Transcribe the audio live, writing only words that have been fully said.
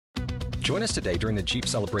Join us today during the Jeep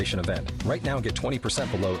Celebration event. Right now, get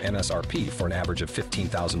 20% below MSRP for an average of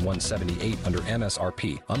 $15,178 under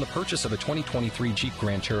MSRP on the purchase of a 2023 Jeep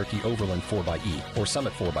Grand Cherokee Overland 4xE or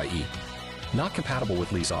Summit 4xE. Not compatible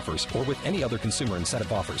with lease offers or with any other consumer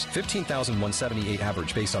incentive offers. $15,178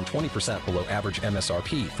 average based on 20% below average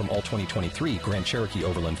MSRP from all 2023 Grand Cherokee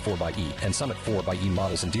Overland 4xE and Summit 4xE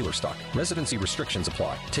models in dealer stock. Residency restrictions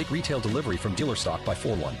apply. Take retail delivery from dealer stock by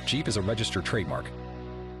 4/1. Jeep is a registered trademark.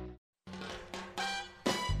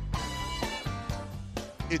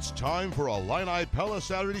 It's time for Illini Pella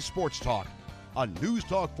Saturday Sports Talk on News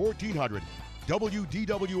Talk 1400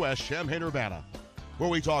 WDWS Champaign-Urbana, where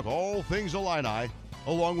we talk all things Illini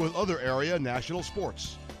along with other area national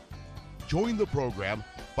sports. Join the program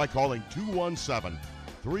by calling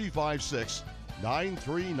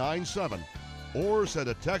 217-356-9397 or send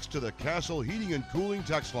a text to the Castle Heating and Cooling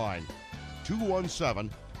text line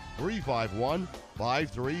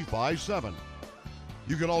 217-351-5357.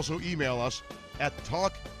 You can also email us at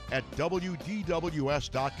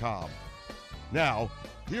talk@wdws.com. Now,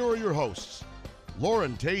 here are your hosts,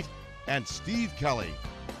 Lauren Tate and Steve Kelly.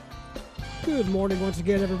 Good morning once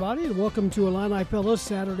again, everybody, and welcome to Illini Pella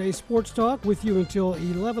Saturday Sports Talk with you until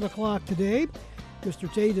 11 o'clock today.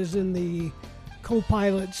 Mr. Tate is in the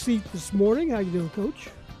co-pilot seat this morning. How you doing, Coach?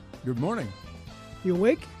 Good morning. You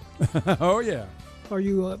awake? Oh, yeah. Are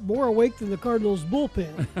you more awake than the Cardinals'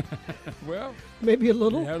 bullpen? Well, maybe a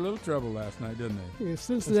little. They had a little trouble last night, didn't they? Yeah,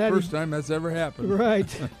 Cincinnati. It's the first time that's ever happened. Right.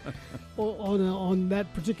 on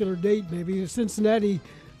that particular date, maybe. Cincinnati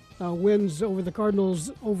wins over the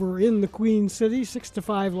Cardinals over in the Queen City,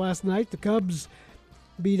 6-5 last night. The Cubs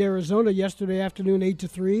beat Arizona yesterday afternoon,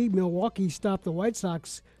 8-3. Milwaukee stopped the White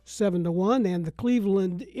Sox 7-1, and the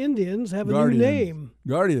Cleveland Indians have a new name.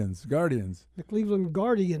 Guardians. The Cleveland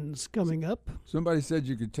Guardians coming up. Somebody said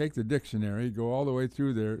you could take the dictionary, go all the way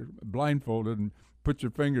through there blindfolded, and put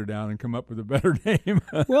your finger down and come up with a better name.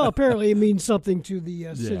 Well, apparently it means something to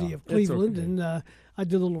the city of Cleveland, okay. And I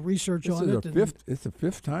did a little research on it. It's the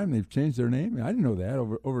fifth time they've changed their name. I didn't know that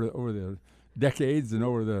over the decades and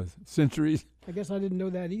over the centuries. I guess I didn't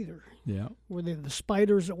know that either. Yeah. Were they the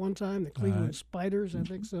Spiders at one time? The Cleveland Spiders, I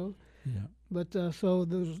think so. Yeah. But so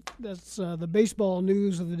that's the baseball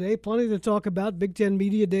news of the day. Plenty to talk about. Big Ten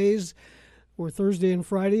Media Days were Thursday and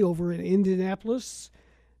Friday over in Indianapolis.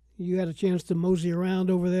 You had a chance to mosey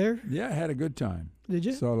around over there. Yeah, I had a good time. Did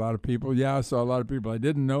you? Saw a lot of people. Yeah, I saw a lot of people I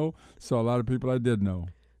didn't know. Saw a lot of people I did know.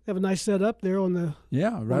 Have a nice setup there on the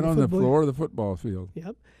right on the floor of the football field.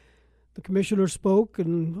 Yep. The commissioner spoke,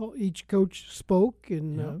 and each coach spoke,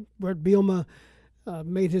 and Brett Bielema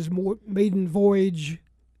made his maiden voyage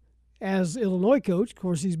as Illinois coach. Of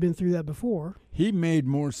course, he's been through that before. He made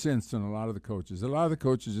more sense than a lot of the coaches. A lot of the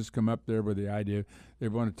coaches just come up there with the idea they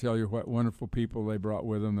want to tell you what wonderful people they brought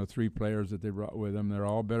with them, the three players that they brought with them. They're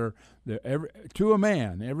all better. To a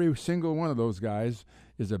man, every single one of those guys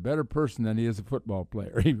is a better person than he is a football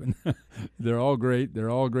player even. They're all great. They're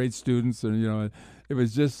all great students. And, it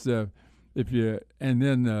was just a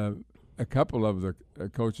couple of the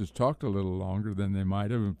coaches talked a little longer than they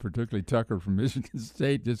might have, and particularly Tucker from Michigan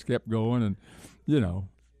State just kept going, and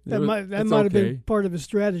that might have been part of his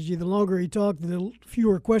strategy. The longer he talked, the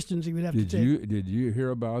fewer questions he would have to take. Did you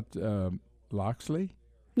hear about Loxley?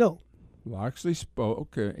 No. Loxley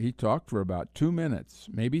spoke. He talked for about 2 minutes,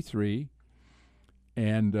 maybe 3,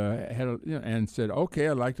 and and said, "Okay,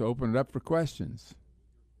 I'd like to open it up for questions."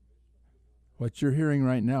 What you're hearing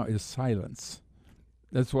right now is silence.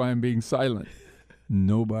 That's why I'm being silent.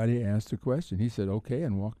 Nobody asked a question. He said, okay,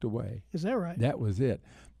 and walked away. Is that right? That was it.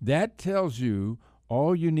 That tells you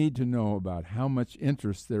all you need to know about how much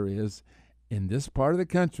interest there is in this part of the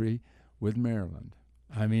country with Maryland.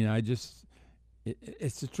 I mean,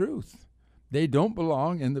 it's the truth. They don't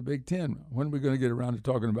belong in the Big Ten. When are we going to get around to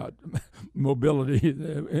talking about mobility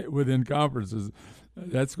within conferences?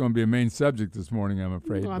 That's going to be a main subject this morning, I'm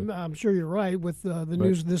afraid. Well, I'm sure you're right with the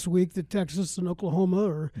news this week that Texas and Oklahoma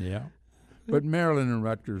are. Yeah. But Maryland and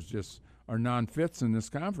Rutgers just are non-fits in this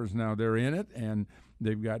conference now. They're in it, and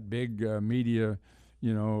they've got big media,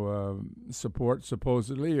 support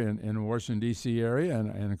supposedly in the Washington, D.C. area,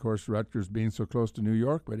 and of course Rutgers being so close to New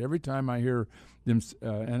York. But every time I hear them,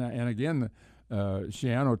 and again,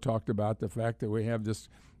 Shiano talked about the fact that we have this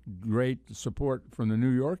great support from the New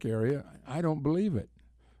York area. I don't believe it.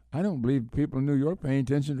 I don't believe people in New York paying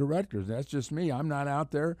attention to Rutgers. That's just me. I'm not out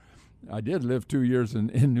there. I did live 2 years in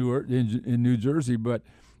New Jersey, but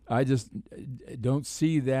I just don't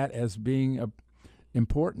see that as being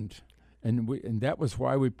important. And that was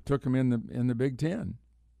why we took them in the Big Ten.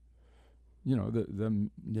 The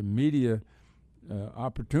media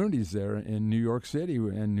opportunities there in New York City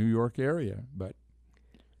and New York area. But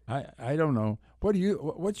I don't know.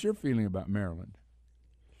 What's your feeling about Maryland?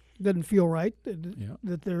 Doesn't feel right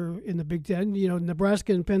that they're in the Big Ten. You know,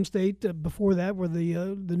 Nebraska and Penn State before that were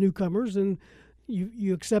the newcomers, and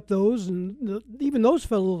you accept those, and even those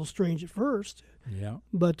felt a little strange at first. Yeah.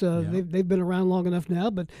 But they've been around long enough now.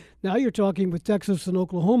 But now you're talking with Texas and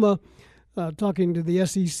Oklahoma, talking to the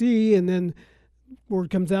SEC, and then word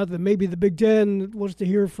comes out that maybe the Big Ten wants to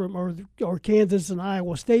hear from, or Kansas and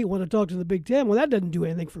Iowa State want to talk to the Big Ten. Well, that doesn't do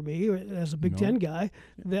anything for me as a Big Ten guy.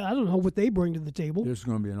 I don't know what they bring to the table. There's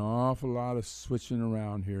going to be an awful lot of switching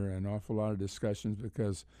around here, and an awful lot of discussions,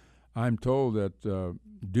 because I'm told that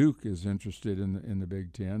Duke is interested in the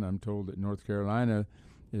Big Ten. I'm told that North Carolina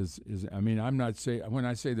is. I mean, when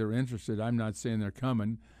I say they're interested, I'm not saying they're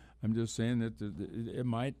coming. I'm just saying that it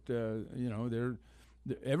might.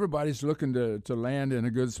 Everybody's looking to land in a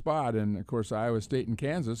good spot, and of course Iowa State and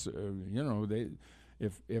Kansas.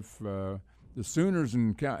 If the Sooners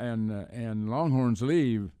and Longhorns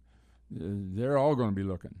leave, they're all going to be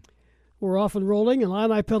looking. We're off and rolling.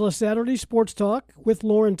 Illini Pella Saturday Sports Talk with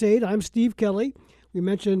Loren Tate. I'm Steve Kelly. We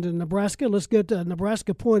mentioned Nebraska. Let's get a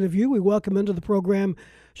Nebraska point of view. We welcome into the program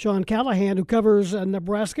Sean Callahan, who covers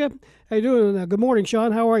Nebraska. How you doing? Good morning,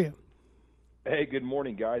 Sean. How are you? Hey, good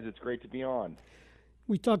morning, guys. It's great to be on.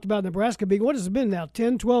 We talked about Nebraska being, what has it been now,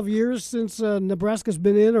 10, 12 years since Nebraska's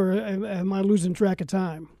been in, or am I losing track of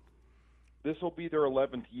time? This will be their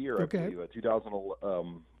 11th year, okay. I believe.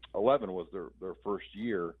 2011 was their first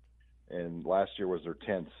year, and last year was their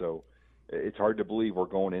 10th. So it's hard to believe we're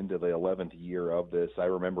going into the 11th year of this. I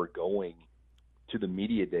remember going to the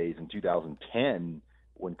media days in 2010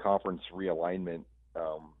 when conference realignment,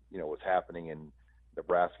 was happening, and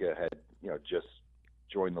Nebraska had, just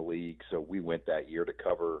joined the league. So we went that year to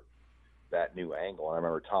cover that new angle. And I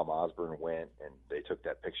remember Tom Osborne went, and they took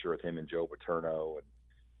that picture with him and Joe Paterno. And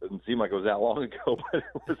it doesn't seem like it was that long ago, but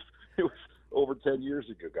it was over 10 years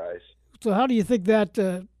ago, guys. So how do you think that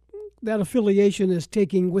that affiliation is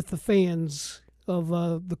taking with the fans of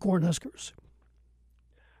the Cornhuskers?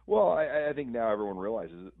 Well, I think now everyone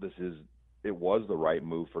realizes it was the right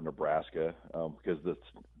move for Nebraska because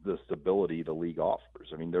the stability the league offers.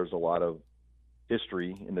 I mean, there's a lot of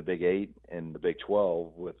history in the Big 8 and the Big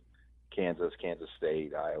 12 with Kansas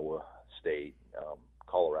State, Iowa State,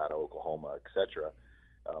 Colorado, Oklahoma, etc.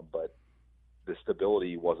 But the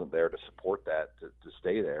stability wasn't there to support that, to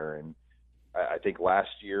stay there. And I think last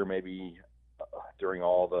year, maybe during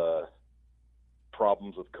all the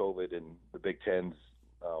problems with COVID and the Big Ten's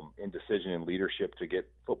indecision and leadership to get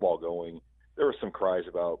football going, there were some cries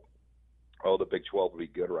about, the Big 12 would be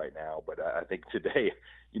good right now. But I think today,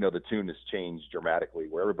 the tune has changed dramatically,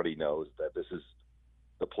 where everybody knows that this is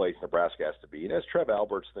the place Nebraska has to be. And as Trev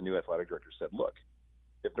Alberts, the new athletic director, said, look,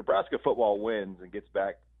 if Nebraska football wins and gets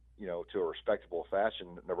back, to a respectable fashion,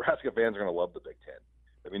 Nebraska fans are going to love the Big Ten.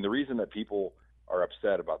 I mean, the reason that people are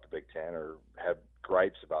upset about the Big Ten or have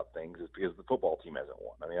gripes about things is because the football team hasn't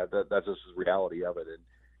won. I mean, that's just the reality of it. And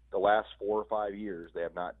the last 4 or 5 years, they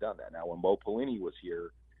have not done that. Now, when Mo Pelini was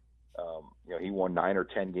here, he won 9 or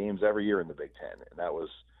 10 games every year in the Big Ten, and that was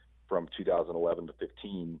from 2011 to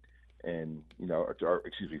 15, and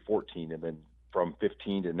 14, and then from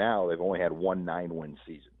 15 to now, they've only had one 9-win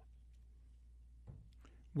season.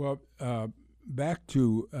 Well, back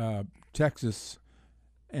to Texas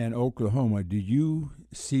and Oklahoma. Do you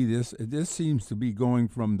see this? This seems to be going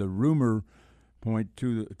from the rumor point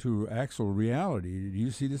to actual reality. Do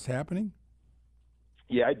you see this happening?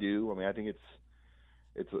 Yeah, I do. I mean, I think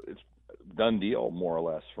it's a done deal, more or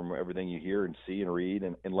less, from everything you hear and see and read,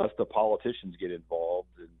 and unless the politicians get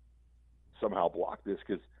involved and somehow block this,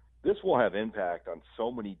 because this will have impact on so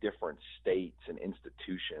many different states and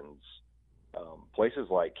institutions. Places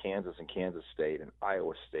like Kansas and Kansas State and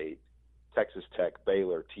Iowa State, Texas Tech,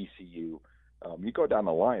 Baylor, TCU. You go down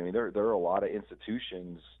the line. I mean, there are a lot of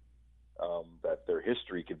institutions that their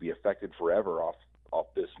history could be affected forever off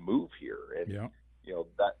this move here, and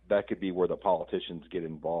that could be where the politicians get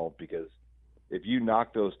involved, because if you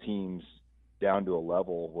knock those teams down to a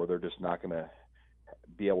level where they're just not going to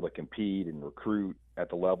be able to compete and recruit at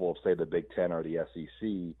the level of, say, the Big Ten or the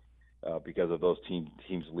SEC because of those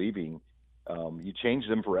teams leaving. You change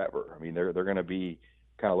them forever. I mean, they're going to be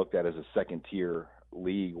kind of looked at as a second-tier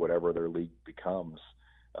league, whatever their league becomes.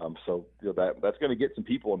 So that's going to get some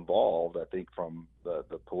people involved, I think, from the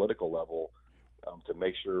political level to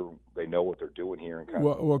make sure they know what they're doing here. And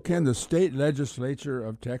well, can the state legislature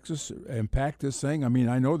of Texas impact this thing? I mean,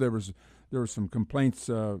 I know there were some complaints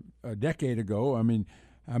a decade ago. I mean,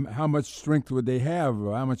 how much strength would they have?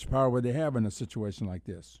 How much power would they have in a situation like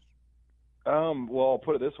this? Well, I'll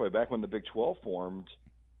put it this way: back when the Big 12 formed,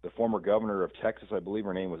 the former governor of Texas, I believe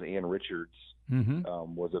her name was Ann Richards,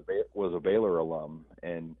 was a Baylor alum,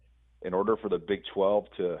 and in order for the Big 12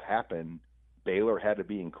 to happen, Baylor had to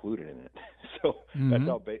be included in it. So that's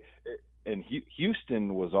how. And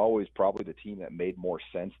Houston was always probably the team that made more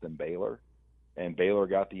sense than Baylor, and Baylor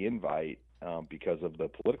got the invite because of the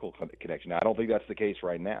political connection. Now, I don't think that's the case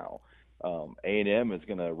right now. A&M is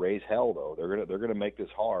going to raise hell, though. They're going to make this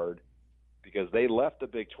hard because they left the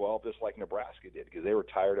Big 12 just like Nebraska did because they were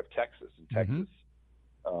tired of Texas and Texas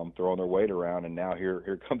throwing their weight around, and now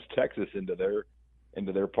here comes Texas into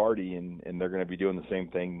their party, and they're going to be doing the same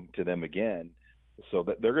thing to them again. So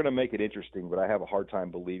that they're going to make it interesting, but I have a hard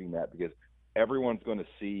time believing that because everyone's going to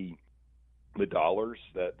see the dollars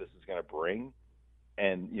that this is going to bring.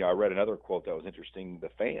 And, I read another quote that was interesting, the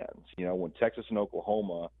fans. When Texas and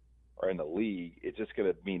Oklahoma are in the league, it's just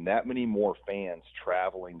going to mean that many more fans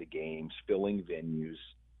traveling to games, filling venues,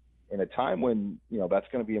 in a time when, that's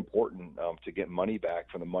going to be important to get money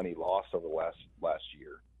back from the money lost over the last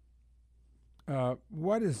year.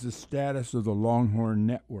 What is the status of the Longhorn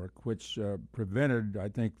Network, which prevented, I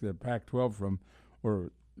think, the Pac-12 from,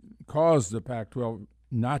 or caused the Pac-12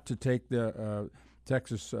 not to take the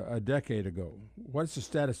Texas a decade ago? What's the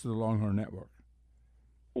status of the Longhorn Network?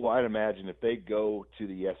 Well, I'd imagine if they go to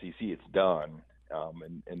the SEC, it's done,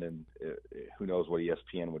 and then who knows what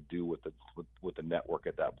ESPN would do with the network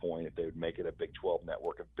at that point, if they would make it a Big 12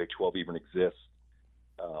 network, if Big 12 even exists.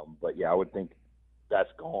 But yeah, I would think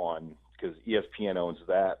that's gone because ESPN owns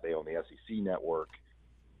that. They own the SEC network,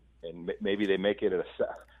 and maybe they make it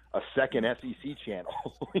a second SEC channel,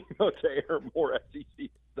 to air more SEC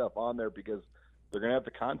stuff on there because they're going to have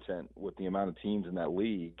the content with the amount of teams in that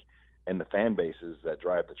league and the fan bases that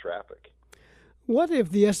drive the traffic. What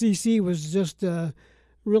if the SEC was just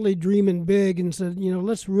really dreaming big and said,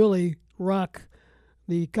 let's really rock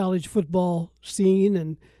the college football scene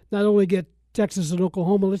and not only get Texas and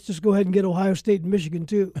Oklahoma, let's just go ahead and get Ohio State and Michigan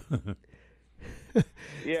too.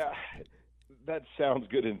 Yeah, that sounds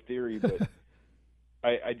good in theory, but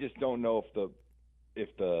I just don't know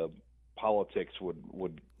if the politics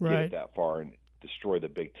would get it that far and destroy the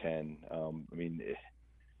Big Ten.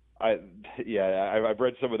 I've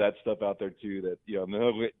read some of that stuff out there too. That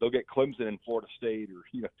they'll get Clemson and Florida State or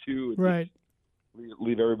two, and right,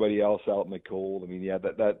 leave everybody else out in the cold.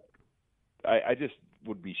 I just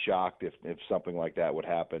would be shocked if something like that would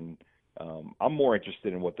happen. I'm more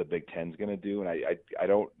interested in what the Big Ten's going to do, and I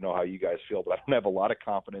don't know how you guys feel, but I don't have a lot of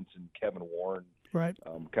confidence in Kevin Warren, right?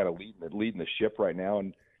 Kind of leading the ship right now,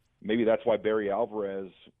 and maybe that's why Barry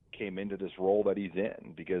Alvarez came into this role that he's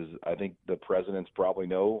in, because I think the presidents probably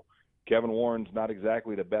know Kevin Warren's not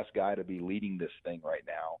exactly the best guy to be leading this thing right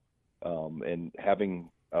now, and having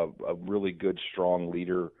a really good, strong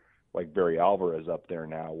leader like Barry Alvarez up there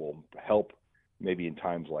now will help maybe in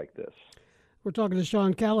times like this. We're talking to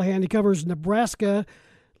Sean Callahan. He covers Nebraska.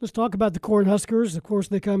 Let's talk about the Cornhuskers. Of course,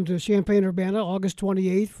 they come to Champaign-Urbana August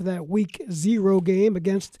 28th for that Week 0 game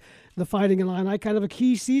against the Fighting Illini. Kind of a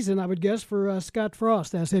key season, I would guess, for Scott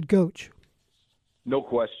Frost as head coach. No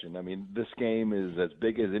question. This game is as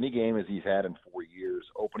big as any game as he's had in 4 years,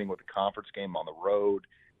 opening with a conference game on the road.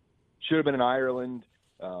 Should have been in Ireland.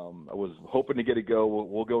 I was hoping to get a go.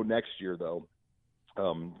 We'll go next year, though,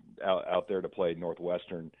 out there to play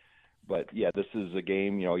Northwestern. But, yeah, this is a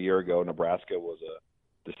game, a year ago, Nebraska was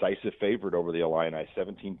a decisive favorite over the Illini,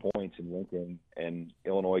 17 points in Lincoln, and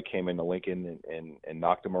Illinois came into Lincoln and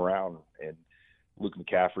knocked them around. And Luke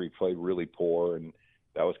McCaffrey played really poor, and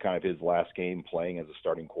that was kind of his last game playing as a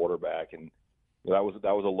starting quarterback. And that was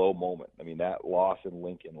a low moment. That loss in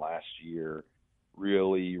Lincoln last year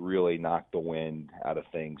really, really knocked the wind out of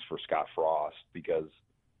things for Scott Frost because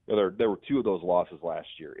there were two of those losses last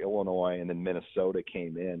year. Illinois and then Minnesota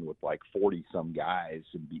came in with like 40-some guys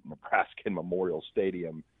and beat Nebraska in Memorial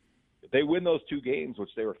Stadium. If they win those two games, which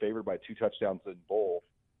they were favored by 2 touchdowns in both,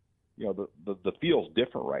 the feel's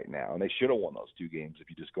different right now. And they should have won those two games if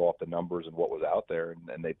you just go off the numbers and what was out there.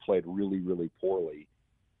 And they played really, really poorly.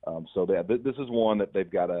 This is one that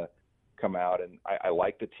they've got to come out. And I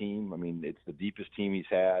like the team. It's the deepest team he's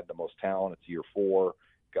had, the most talent. It's year 4.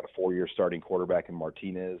 Got a 4-year starting quarterback in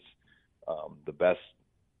Martinez, the best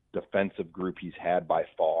defensive group he's had by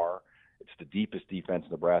far. It's the deepest defense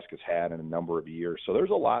Nebraska's had in a number of years. So there's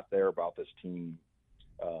a lot there about this team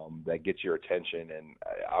that gets your attention,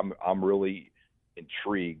 and I'm really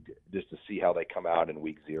intrigued just to see how they come out in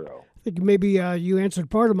Week 0. I think maybe you answered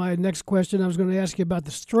part of my next question. I was going to ask you about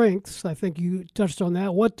the strengths. I think you touched on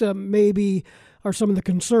that. What maybe are some of the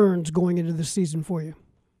concerns going into this season for you?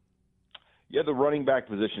 Yeah, the running back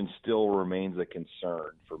position still remains a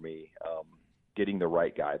concern for me. Getting the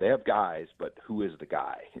right guy. They have guys, but who is the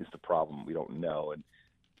guy is the problem. We don't know. And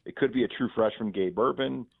it could be a true freshman, Gabe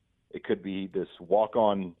Urban. It could be this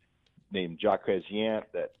walk-on named Jacques Yant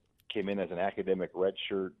that came in as an academic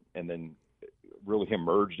redshirt and then really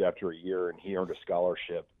emerged after a year, and he earned a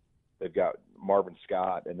scholarship. They've got Marvin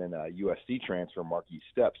Scott and then a USC transfer, Marquis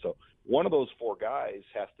Stepp. So one of those four guys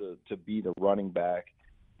has to be the running back.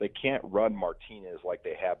 They can't run Martinez like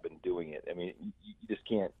they have been doing it. I mean, you just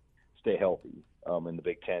can't stay healthy in the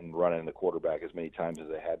Big Ten running the quarterback as many times as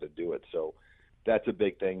they had to do it. So that's a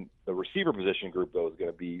big thing. The receiver position group, though, is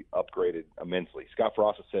going to be upgraded immensely. Scott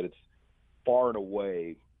Frost has said it's far and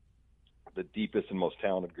away the deepest and most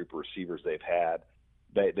talented group of receivers they've had.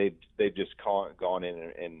 They've just gone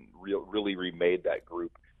in and really remade that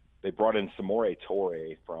group. They brought in Samori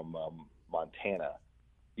Toure from Montana.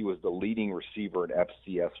 He was the leading receiver in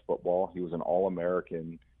FCS football. He was an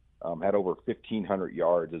All-American, had over 1,500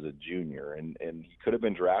 yards as a junior, and he could have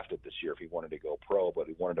been drafted this year if he wanted to go pro, but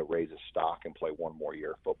he wanted to raise his stock and play one more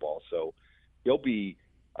year of football. So he'll be,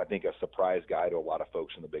 I think, a surprise guy to a lot of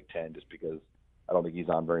folks in the Big Ten just because I don't think he's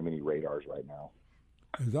on very many radars right now.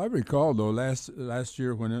 As I recall, though, last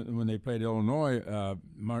year when they played Illinois,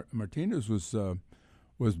 Martinez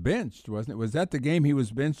was benched, wasn't it? Was that the game he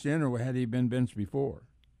was benched in, or had he been benched before?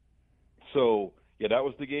 So, yeah, that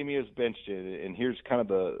was the game he was benched in, and here's kind of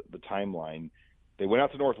the timeline. They went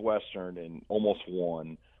out to Northwestern and almost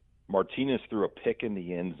won. Martinez threw a pick in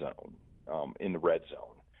the end zone, in the red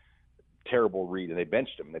zone. Terrible read, and they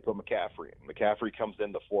benched him. They put McCaffrey in. McCaffrey comes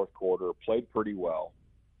in the fourth quarter, played pretty well.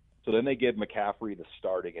 So then they give McCaffrey the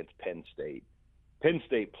start against Penn State. Penn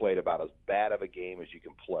State played about as bad of a game as you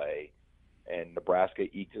can play, and Nebraska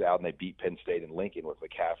eked it out, and they beat Penn State in Lincoln with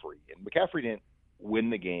McCaffrey. And McCaffrey didn't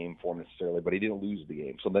win the game for him necessarily, but he didn't lose the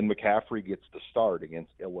game. So then McCaffrey gets the start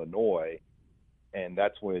against Illinois, and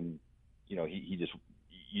that's when, you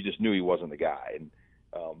just knew he wasn't the guy. And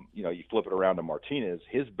you flip it around to Martinez.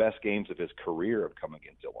 His best games of his career have come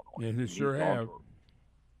against Illinois. Yeah, he sure have.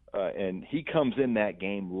 And he comes in that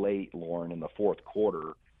game late, Lauren, in the fourth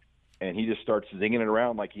quarter, and he just starts zinging it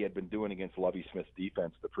around like he had been doing against Lovie Smith's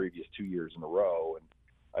defense the previous 2 years in a row. And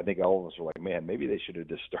I think all of us were like, man, maybe they should have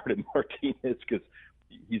just started Martinez because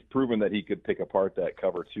he's proven that he could pick apart that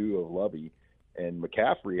cover two of Lovie. And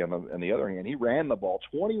McCaffrey, on the other hand, he ran the ball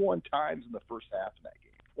 21 times in the first half in that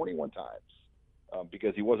game, 21 times,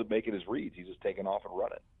 because he wasn't making his reads. He's just taking off and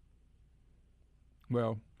running.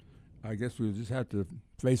 Well, I guess we'll just have to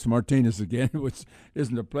face Martinez again, which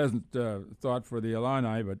isn't a pleasant thought for the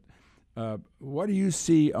Illini. But what do you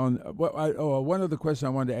see on one other question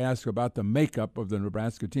I wanted to ask about the makeup of the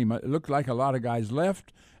Nebraska team. It looked like a lot of guys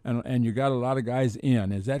left, and you got a lot of guys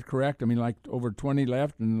in. Is that correct? I mean, like over 20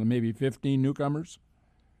 left and maybe 15 newcomers?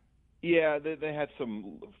 Yeah, they had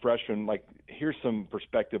some freshmen. Like, here's some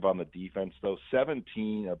perspective on the defense, though.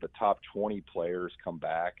 17 of the top 20 players come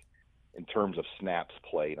back in terms of snaps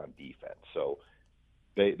played on defense. So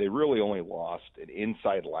they really only lost an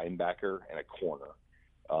inside linebacker and a corner.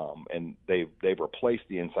 And they've replaced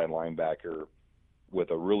the inside linebacker with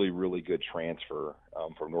a really, really good transfer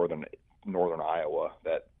from northern Iowa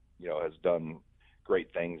that has done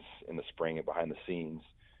great things in the spring and behind the scenes.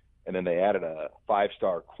 And then they added a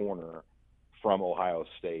 5-star corner from Ohio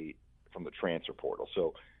State from the transfer portal.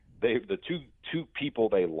 So the two people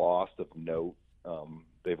they lost of note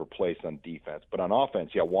they've replaced on defense. But on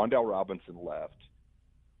offense, Wan'Dale Robinson left,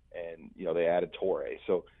 and they added Toure.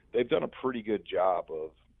 So they've done a pretty good job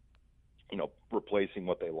of replacing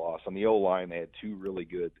what they lost. On the O-line, they had two really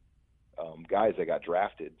good guys that got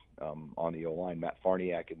drafted on the O-line, Matt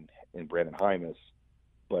Farniak and Brandon Hymas.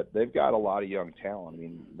 But they've got a lot of young talent. I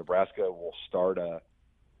mean, Nebraska will start a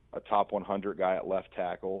top 100 guy at left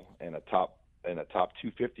tackle and a top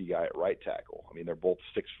 250 guy at right tackle. I mean, they're both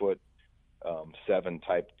 6'7"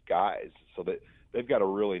 type guys. So they've got a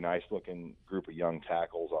really nice looking group of young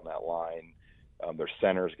tackles on that line. Their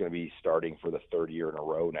center is going to be starting for the third year in a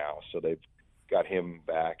row now. So they've got him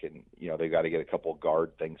back, and they've got to get a couple of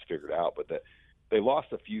guard things figured out. But they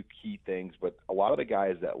lost a few key things. But a lot of the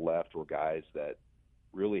guys that left were guys that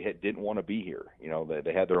really didn't want to be here.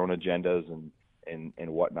 They had their own agendas and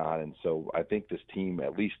whatnot. And so I think this team,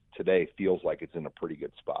 at least today, feels like it's in a pretty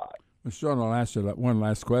good spot. Well, Sean, I'll ask you one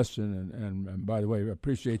last question. And by the way, I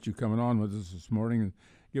appreciate you coming on with us this morning and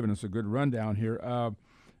giving us a good rundown here. How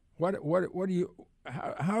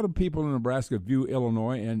do people in Nebraska view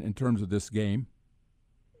Illinois in terms of this game?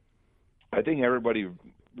 I think everybody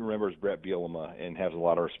remembers Brett Bielema and has a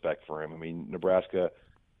lot of respect for him. I mean, Nebraska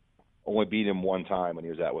only beat him one time when he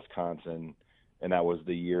was at Wisconsin, and that was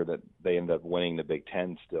the year that they ended up winning the Big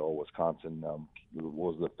Ten still. Wisconsin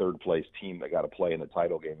was the third-place team that got to play in the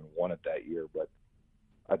title game and won it that year. But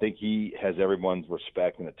I think he has everyone's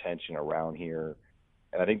respect and attention around here.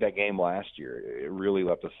 And I think that game last year, it really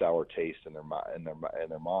left a sour taste in their mind.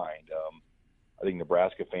 I think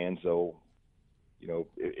Nebraska fans, though,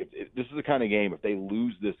 if this is the kind of game, if they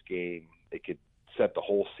lose this game, it could set the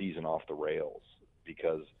whole season off the rails,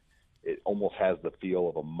 because it almost has the feel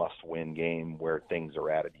of a must-win game where things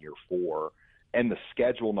are at in year 4. And the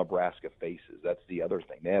schedule Nebraska faces, that's the other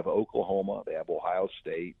thing. They have Oklahoma, they have Ohio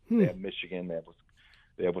State, they have Michigan,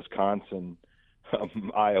 they have Wisconsin,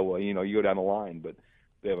 Iowa. You go down the line, but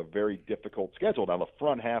they have a very difficult schedule. Now, the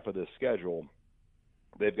front half of this schedule,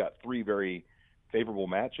 they've got 3 very favorable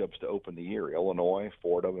matchups to open the year: Illinois,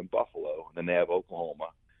 Fordham, and Buffalo. And then they have Oklahoma.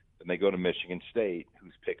 Then they go to Michigan State,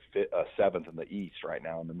 who's picked 7th in the East right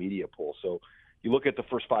now in the media poll. So you look at the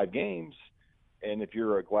first 5 games, and if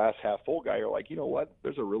you're a glass half full guy, you're like, you know what?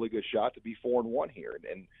 There's a really good shot to be 4-1 here.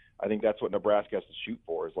 And I think that's what Nebraska has to shoot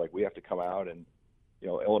for, is like, we have to come out and,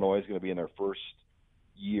 Illinois is going to be in their first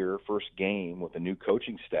game with a new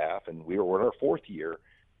coaching staff, and we're in our 4th year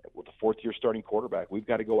with a 4th-year starting quarterback. We've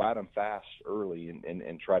got to go at them fast early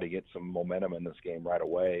and try to get some momentum in this game right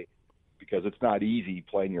away, because it's not easy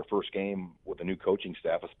playing your first game with a new coaching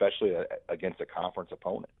staff, especially against a conference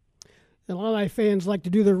opponent. And Illini fans like to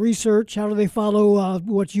do their research. How do they follow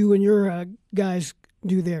what you and your guys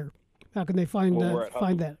do there? How can they find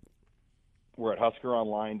that? We're at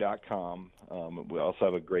HuskerOnline.com. We also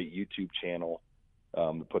have a great YouTube channel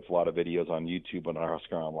that puts a lot of videos on YouTube on our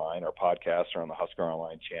Husker Online. Our podcasts are on the Husker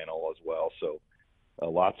Online channel as well. So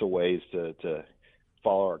lots of ways to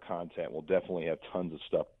follow our content. We'll definitely have tons of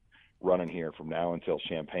stuff running here from now until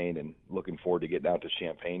Champaign, and looking forward to getting out to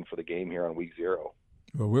Champaign for the game here on week 0.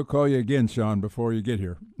 Well, we'll call you again, Sean, before you get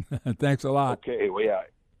here. Thanks a lot. Okay, well, yeah,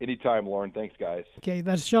 anytime, Lauren. Thanks, guys. Okay,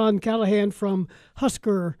 that's Sean Callahan from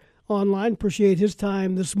Husker Online. Appreciate his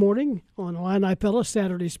time this morning on Illini Pella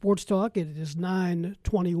Saturday Sports Talk. It is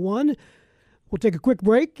 9:21. We'll take a quick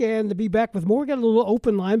break and be back with more. Got a little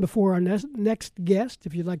open line before our next guest.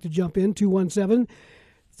 If you'd like to jump in,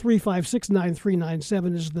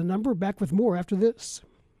 217-356-9397 is the number. Back with more after this.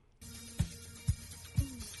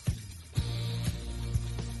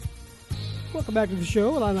 Welcome back to the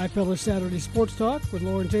show, Illini Pella Saturday Sports Talk with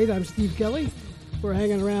Lauren Tate. I'm Steve Kelly. We're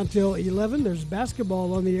hanging around till 11. There's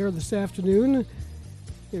basketball on the air this afternoon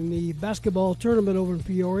in the basketball tournament over in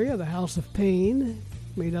Peoria. The House of Pain,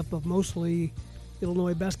 made up of mostly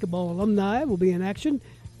Illinois basketball alumni, will be in action.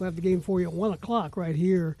 We'll have the game for you at 1 o'clock right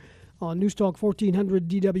here on News Talk 1400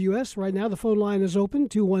 DWS. Right now, the phone line is open,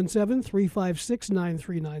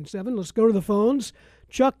 217-356-9397. Let's go to the phones.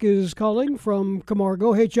 Chuck is calling from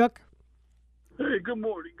Camargo. Hey, Chuck. Hey, good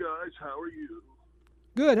morning, guys. How are you?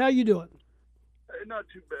 Good. How you doing? Hey, not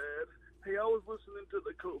too bad. Hey, I was listening to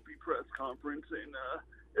the Kofi press conference, and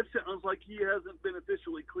it sounds like he hasn't been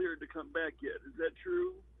officially cleared to come back yet. Is that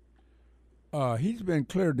true? He's been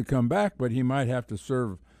cleared to come back, but he might have to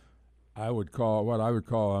serve what I would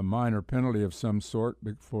call a minor penalty of some sort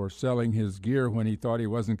for selling his gear when he thought he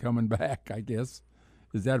wasn't coming back, I guess.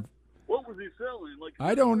 Is that... What was he selling?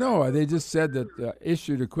 I don't know. They just said that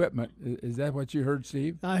issued equipment. Is that what you heard,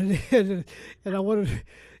 Steve? I did, and I wanted,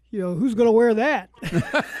 who's going to wear that? I'd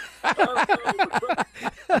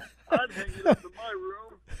hang it up in my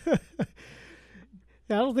room. I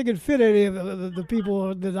don't think it'd fit any of the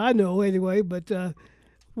people that I know anyway, but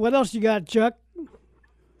what else you got, Chuck?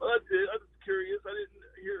 Well, that's it. I was curious. I didn't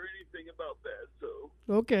hear anything about that, so.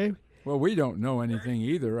 Okay. Well, we don't know anything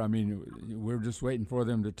either. I mean, we're just waiting for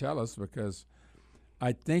them to tell us, because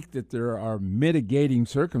I think that there are mitigating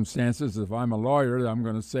circumstances. If I'm a lawyer, I'm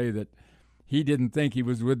going to say that he didn't think he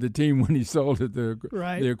was with the team when he sold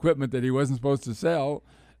the equipment that he wasn't supposed to sell.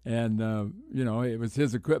 And, it was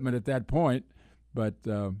his equipment at that point. But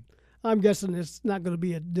I'm guessing it's not going to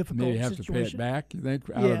be a difficult situation. They have situation. to pay it back, you think?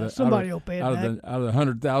 Somebody will pay it back. Out of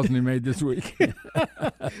the $100,000 he made this week.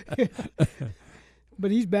 But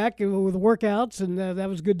he's back with the workouts, and that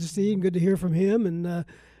was good to see and good to hear from him. And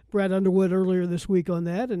Brad Underwood earlier this week on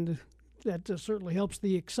that, and that certainly helps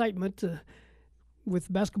the excitement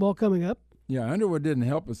with basketball coming up. Yeah, Underwood didn't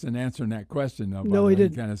help us in answering that question, though. No, he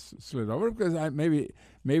didn't. He kind of slid over, because maybe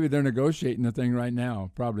they're negotiating the thing right now.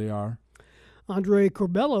 Probably are. Andre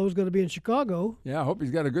Corbello is going to be in Chicago. Yeah, I hope he's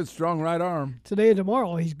got a good, strong right arm. Today and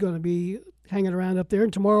tomorrow he's going to be hanging around up there,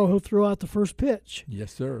 and tomorrow he'll throw out the first pitch.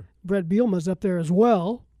 Yes, sir. Brett Bielema's up there as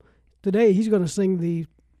well. Today he's going to sing the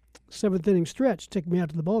 7th inning stretch, Take Me Out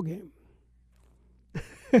to the Ball Game.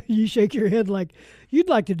 You shake your head like you'd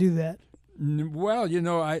like to do that.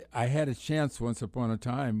 Well, I had a chance once upon a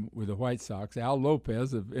time with the White Sox. Al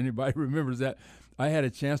Lopez, if anybody remembers that, I had a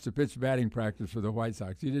chance to pitch batting practice for the White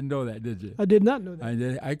Sox. You didn't know that, did you? I did not know that. I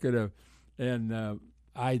did. I could have, and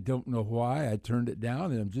I don't know why I turned it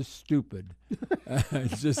down, and I'm just stupid.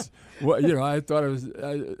 It's just, I thought it was.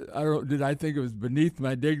 I don't. Did I think it was beneath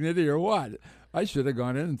my dignity or what? I should have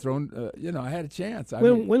gone in and thrown. I had a chance.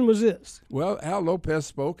 When was this? Well, Al Lopez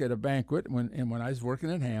spoke at a banquet when I was working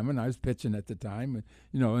at Hammond. I was pitching at the time.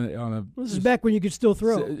 This is back when you could still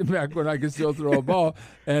throw. Back when I could still throw a ball,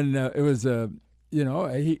 and it was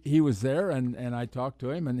he was there, and I talked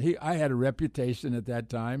to him, and I had a reputation at that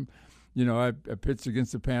time. I pitched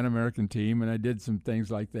against the Pan American team, and I did some things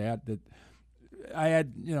like that. That I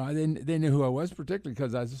had, they knew who I was, particularly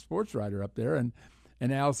because I was a sports writer up there.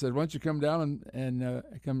 And Al said, "Why don't you come down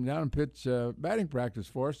and pitch batting practice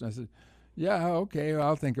for us?" And I said, "Yeah, okay,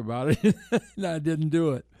 I'll think about it." And I didn't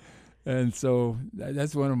do it, and so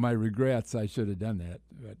that's one of my regrets. I should have done that,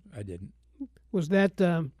 but I didn't. Was that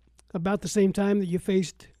about the same time that you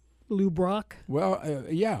faced Lou Brock? Well,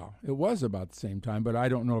 yeah, it was about the same time, but I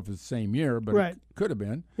don't know if it's the same year, but right. It could have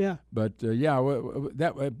been. Yeah. But,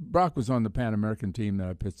 Brock was on the Pan American team that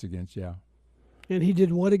I pitched against, yeah. And he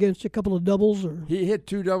did what against you? A couple of doubles? Or He hit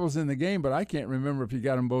 2 doubles in the game, but I can't remember if he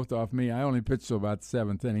got them both off me. I only pitched till about the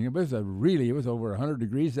 7th inning. It was over 100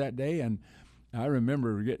 degrees that day, and I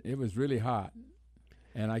remember it was really hot.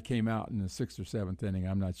 And I came out in the 6th or 7th inning,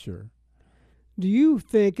 I'm not sure. Do you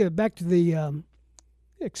think, back to the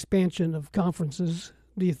expansion of conferences,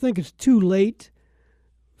 do you think it's too late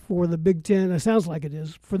for the Big Ten? It sounds like it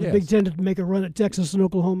is, for the Yes. Big Ten to make a run at Texas and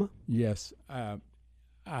Oklahoma? Yes.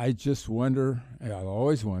 I just wonder, I'll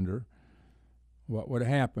always wonder, what would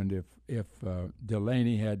have happened if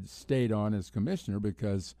Delaney had stayed on as commissioner,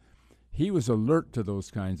 because he was alert to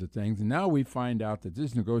those kinds of things. And now we find out that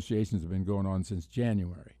these negotiations have been going on since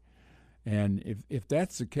January. And if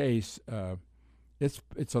that's the case,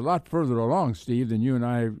 it's a lot further along, Steve, than you and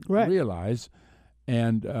I right. realize.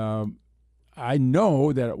 And I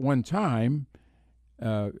know that at one time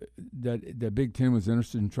that the Big Ten was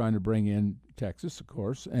interested in trying to bring in Texas, of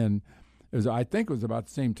course, and I think it was about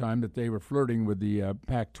the same time that they were flirting with the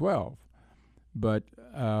Pac-12. But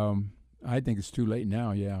I think it's too late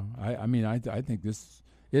now. Yeah, I think this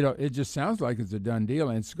it just sounds like it's a done deal,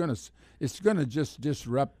 and it's gonna just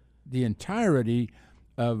disrupt the entirety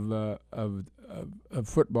of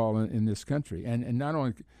football in this country, and not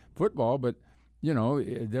only football, but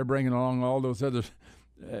they're bringing along all those other.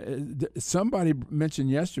 Somebody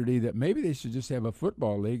mentioned yesterday that maybe they should just have a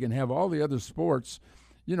football league and have all the other sports.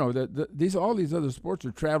 All these other sports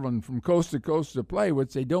are traveling from coast to coast to play,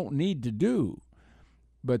 which they don't need to do.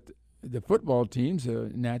 But the football teams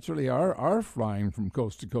naturally are flying from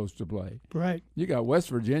coast to coast to play. Right. You got West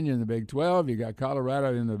Virginia in the Big 12. You got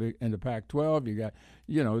Colorado in the Pac-12. You got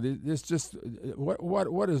this just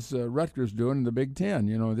what is Rutgers doing in the Big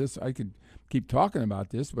 10? This I could keep talking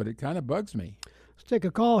about this, but it kind of bugs me. Let's take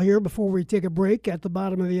a call here before we take a break at the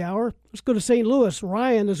bottom of the hour. Let's go to St. Louis.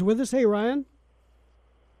 Ryan is with us. Hey, Ryan.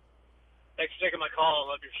 Thanks for taking my call.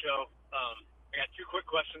 I love your show. I got 2 quick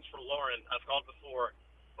questions for Lauren. I've called before.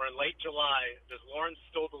 We're in late July. Does Lauren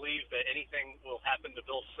still believe that anything will happen to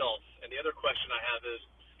Bill Self? And the other question I have is,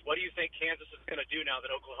 what do you think Kansas is going to do now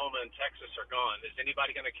that Oklahoma and Texas are gone? Is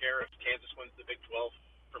anybody going to care if Kansas wins the Big 12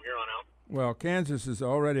 from here on out? Well, Kansas has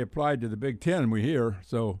already applied to the Big 10, we hear,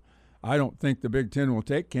 so I don't think the Big 10 will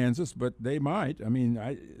take Kansas, but they might. I mean,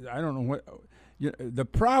 I don't know what the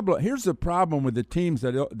problem. Here's the problem with the teams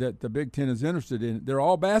that the Big 10 is interested in. They're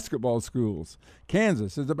all basketball schools.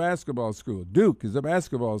 Kansas is a basketball school. Duke is a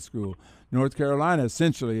basketball school. North Carolina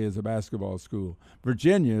essentially is a basketball school.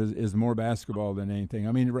 Virginia is more basketball than anything.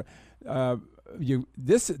 I mean,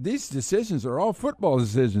 these decisions are all football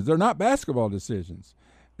decisions. They're not basketball decisions.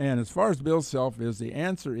 And as far as Bill Self is, the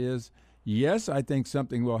answer is yes. I think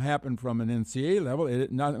something will happen from an NCAA level.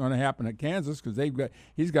 It's not going to happen at Kansas because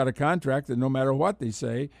he's got a contract that no matter what they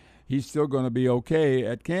say, he's still going to be okay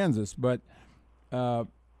at Kansas. But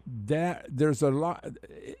that there's a lot.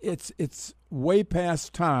 It's way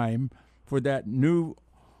past time for that new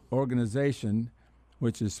organization,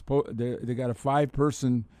 which is they got a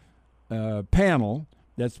 5-person panel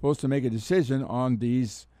that's supposed to make a decision on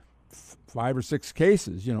these 5 or 6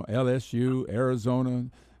 cases. LSU, Arizona,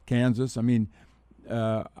 Kansas. I mean,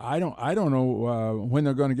 I don't know when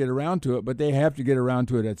they're going to get around to it, but they have to get around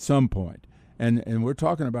to it at some point. And we're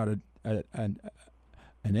talking about an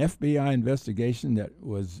FBI investigation that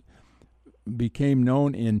became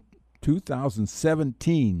known in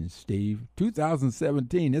 2017, Steve.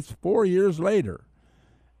 2017. It's 4 years later.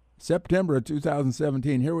 September of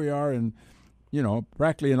 2017. Here we are in,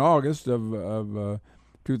 practically in August of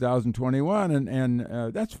 2021,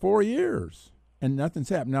 and that's 4 years, and nothing's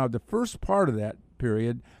happened. Now, the first part of that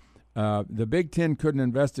period, the Big Ten couldn't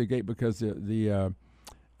investigate because the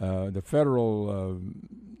federal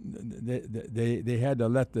they had to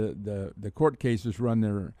let the court cases run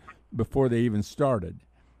there before they even started,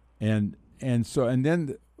 and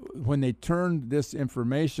then when they turned this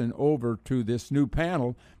information over to this new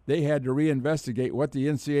panel, they had to reinvestigate what the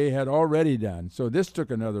NCAA had already done. So this took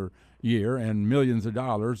another year and millions of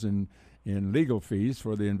dollars in legal fees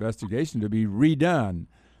for the investigation to be redone.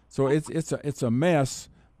 So it's a mess.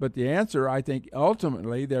 But the answer, I think,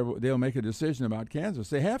 ultimately they'll make a decision about Kansas.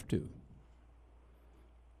 They have to.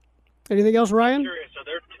 Anything else, Ryan? I'm curious.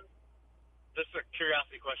 This is a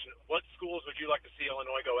curiosity question. What schools would you like to see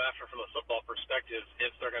Illinois go after from a football perspective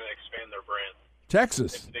if they're going to expand their brand?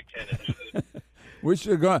 Texas. Big Ten. We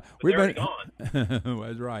should have gone. We've been gone.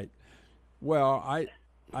 That's right. Well,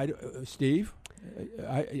 Steve,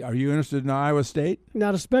 are you interested in Iowa State?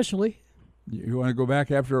 Not especially. You want to go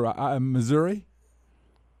back after Missouri?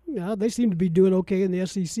 Yeah, they seem to be doing okay in the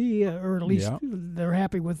SEC, or at least they're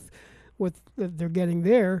happy with what they're getting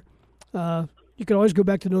there. You can always go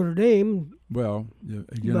back to Notre Dame. Well,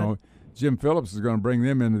 you know, Jim Phillips is going to bring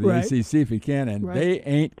them into the ACC if he can, and they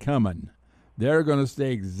ain't coming. They're going to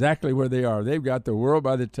stay exactly where they are. They've got the world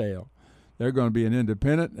by the tail. They're going to be an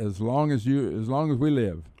independent as long as we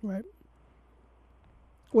live. Right.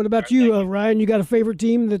 What about you, Ryan? You got a favorite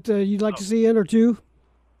team that you'd like to see in or two?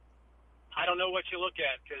 I don't know what you look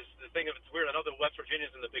at because the thing of it's weird. I know that West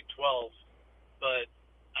Virginia's in the Big 12, but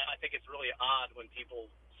I think it's really odd when people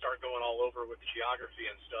start going all over with the geography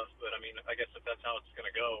and stuff. But I mean, I guess if that's how it's going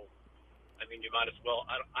to go, I mean, you might as well.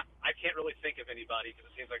 I can't really think of anybody because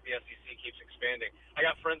it seems like the SEC keeps expanding. I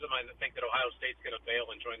got friends of mine that think that Ohio State's going to bail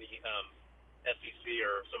and join the SEC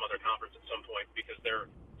or some other conference at some point because they're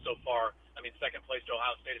so far. I mean, second place to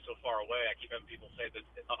Ohio State is so far away. I keep having people say that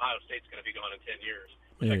Ohio State's going to be gone in 10 years.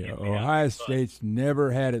 Hey, Ohio State's never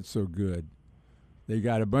had it so good. They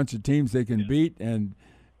got a bunch of teams they can beat, and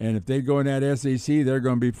if they go in that SEC, they're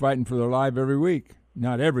going to be fighting for their life every week.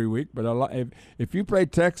 Not every week, but if you play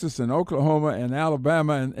Texas and Oklahoma and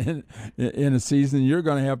Alabama in a season, you're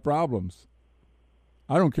going to have problems.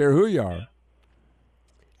 I don't care who you are.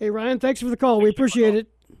 Hey, Ryan, thanks for the call. We appreciate it.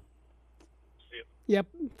 Yep.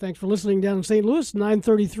 Thanks for listening down in St. Louis.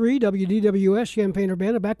 933 WDWS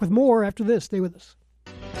Champaign-Urbana. Back with more after this. Stay with us.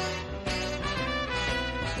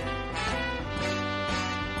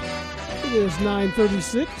 It is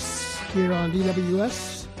 9:36 here on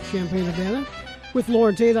DWS Champaign-Urbana. With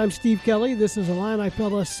Lauren Tate, I'm Steve Kelly. This is Illini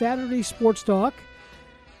Pella Saturday Sports Talk.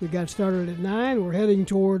 We got started at 9. We're heading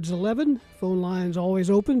towards 11. Phone lines always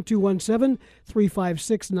open,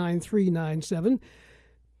 217-356-9397.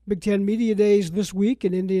 Big Ten Media Days this week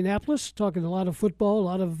in Indianapolis, talking a lot of football, a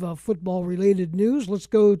lot of football-related news. Let's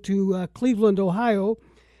go to Cleveland, Ohio,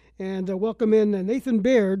 and welcome in Nathan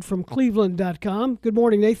Baird from Cleveland.com. Good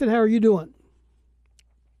morning, Nathan. How are you doing?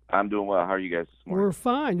 I'm doing well. How are you guys this morning? We're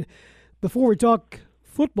fine. Before we talk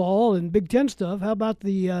football and Big Ten stuff, how about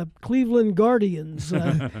the Cleveland Guardians?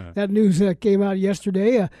 That news came out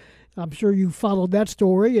yesterday. I'm sure you followed that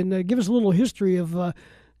story, and give us a little history of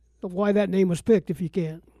why that name was picked, if you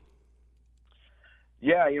can.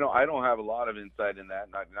 Yeah, I don't have a lot of insight in that,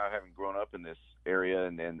 not having grown up in this area,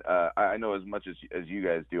 and I know as much as you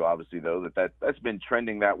guys do, obviously, though, that's been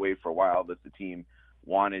trending that way for a while, that the team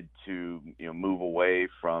wanted to move away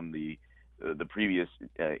from the previous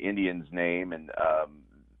Indians name, and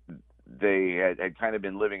they had kind of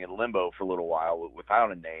been living in limbo for a little while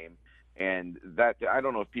without a name. And that, I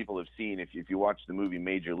don't know if people have seen, if you watch the movie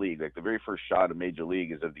Major League, like the very first shot of Major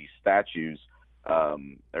League is of these statues,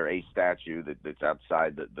 or a statue that's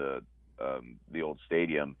outside the old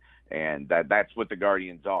stadium, and that's what the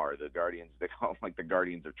Guardians are. The Guardians, they call them like the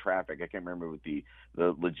Guardians of Traffic. I can't remember what the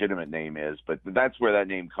legitimate name is, but that's where that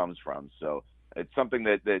name comes from. So it's something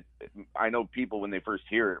that I know people, when they first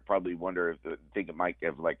hear it, probably wonder think it might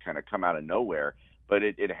have like kind of come out of nowhere, but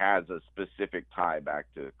it has a specific tie back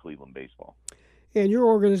to Cleveland baseball. And your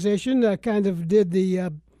organization kind of did the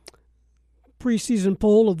preseason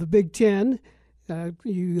poll of the Big Ten.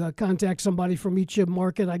 You contact somebody from each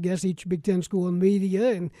market, I guess, each Big Ten school in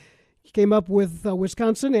media, and you came up with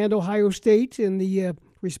Wisconsin and Ohio State in the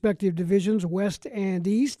respective divisions, West and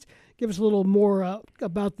East. Give us a little more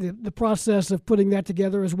about the process of putting that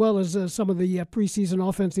together, as well as some of the preseason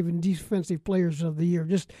offensive and defensive players of the year.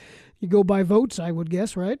 Just you go by votes, I would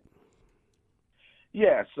guess, right?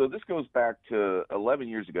 Yeah, so this goes back to 11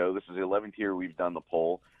 years ago. This is the 11th year we've done the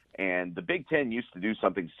poll. And the Big Ten used to do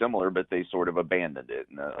something similar, but they sort of abandoned it.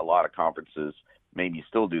 And a lot of conferences maybe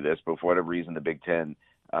still do this, but for whatever reason, the Big Ten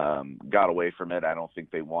got away from it. I don't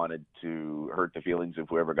think they wanted to hurt the feelings of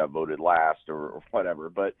whoever got voted last or whatever.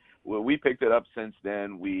 But we picked it up since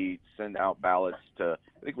then. We send out ballots to,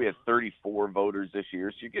 I think we had 34 voters this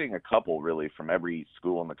year. So you're getting a couple really from every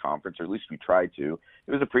school in the conference, or at least we tried to.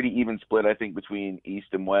 It was a pretty even split, I think, between East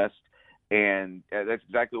and West. And that's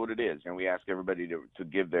exactly what it is. And we ask everybody to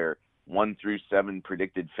give their 1 through 7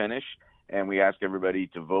 predicted finish. And we ask everybody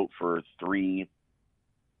to vote for 3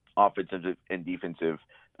 offensive and defensive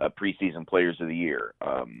preseason players of the year.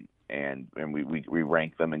 And we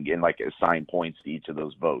rank them and like assign points to each of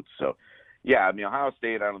those votes. So, yeah, I mean, Ohio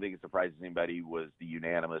State, I don't think it surprises anybody, was the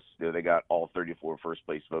unanimous. They got all 34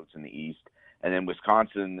 first-place votes in the East. And then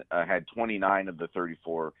Wisconsin had 29 of the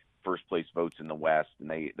 34 first-place votes in the West,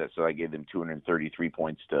 and so I gave them 233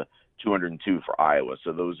 points to 202 for Iowa.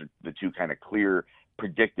 So those are the 2 kind of clear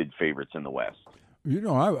predicted favorites in the West. You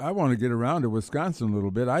know, I want to get around to Wisconsin a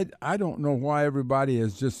little bit. I don't know why everybody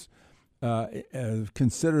is just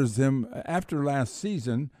considers them after last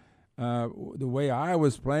season. The way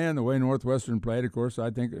Iowa's playing, the way Northwestern played, of course,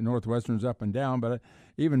 I think Northwestern's up and down, but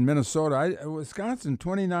even Minnesota, Wisconsin,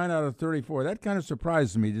 29 out of 34. That kind of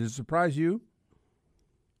surprised me. Did it surprise you?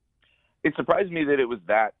 It surprised me that it was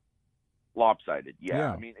that lopsided.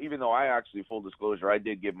 Yeah. I mean, even though I actually, full disclosure, I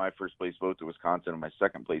did give my first place vote to Wisconsin and my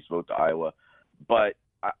second place vote to Iowa, but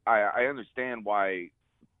I understand why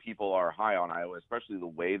people are high on Iowa, especially the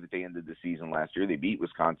way that they ended the season last year. They beat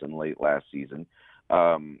Wisconsin late last season.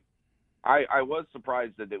 I was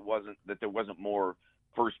surprised that there wasn't more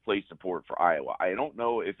first place support for Iowa. I don't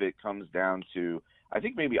know if it comes down to, I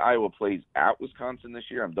think maybe Iowa plays at Wisconsin this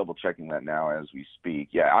year. I'm double checking that now as we speak.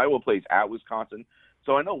 Yeah, Iowa plays at Wisconsin.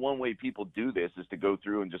 So I know one way people do this is to go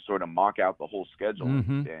through and just sort of mock out the whole schedule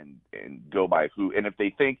and go by who. And if they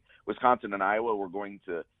think Wisconsin and Iowa were going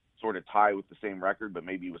to sort of tie with the same record, but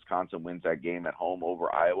maybe Wisconsin wins that game at home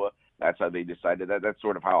over Iowa, that's how they decided that. That's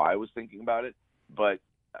sort of how I was thinking about it. But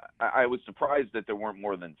I was surprised that there weren't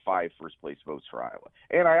more than 5 first-place votes for Iowa.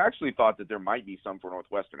 And I actually thought that there might be some for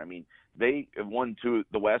Northwestern. I mean, they have won the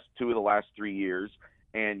West 2 of the last 3 years.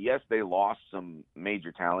 And, yes, they lost some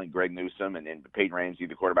major talent, Greg Newsome and Peyton Ramsey,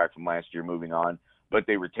 the quarterback from last year, moving on. But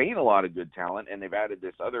they retain a lot of good talent, and they've added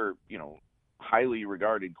this other, highly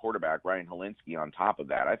regarded quarterback, Ryan Helinski, on top of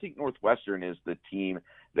that. I think Northwestern is the team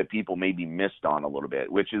that people maybe missed on a little bit,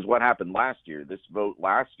 which is what happened last year. This vote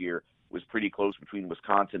last year was pretty close between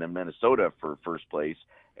Wisconsin and Minnesota for first place,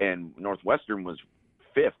 and Northwestern was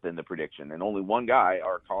 5th in the prediction. And only one guy,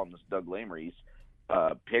 our columnist Doug Lameries,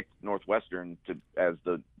 picked Northwestern as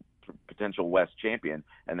the potential West champion,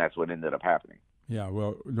 and that's what ended up happening. Yeah,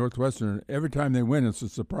 well, Northwestern, every time they win, it's a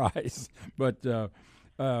surprise. But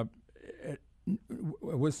Ohio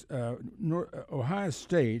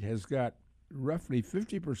State has got roughly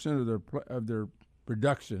 50% of their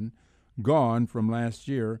production gone from last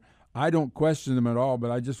year. I don't question them at all,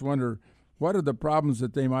 but I just wonder, what are the problems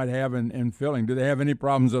that they might have in filling? Do they have any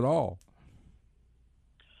problems at all?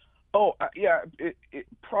 Oh, yeah,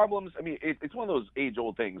 problems. I mean, it's one of those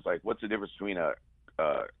age-old things, like what's the difference between a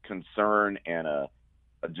concern and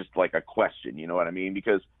just like a question, you know what I mean?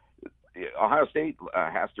 Because Ohio State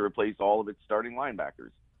has to replace all of its starting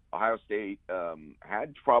linebackers. Ohio State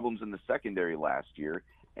had problems in the secondary last year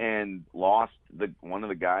and lost one of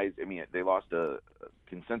the guys. I mean, they lost a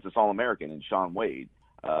consensus All-American in Shaun Wade,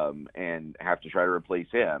 and have to try to replace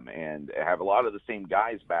him, and have a lot of the same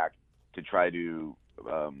guys back to try to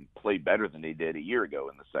play better than they did a year ago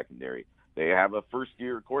in the secondary. They have a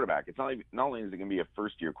first-year quarterback. It's not only is it going to be a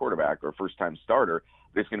first-year quarterback or a first-time starter,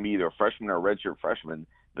 but it's going to be either a freshman or a redshirt freshman.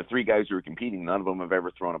 The 3 guys who are competing, none of them have ever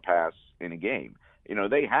thrown a pass in a game.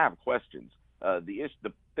 They have questions. The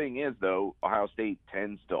thing is, though, Ohio State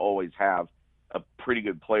tends to always have a pretty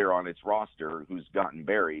good player on its roster who's gotten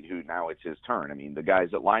buried, who now it's his turn. I mean, the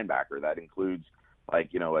guys at linebacker, that includes a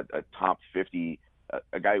top 50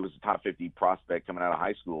 a guy who was a top 50 prospect coming out of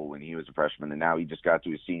high school when he was a freshman, and now he just got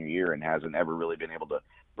to his senior year and hasn't ever really been able to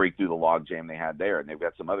break through the logjam they had there. And they've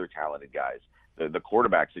got some other talented guys. The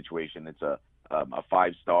quarterback situation, it's a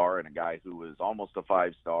 5-star and a guy who was almost a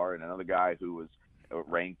 5-star and another guy who was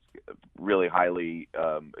ranked really highly,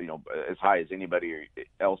 as high as anybody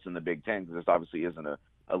else in the Big Ten, because this obviously isn't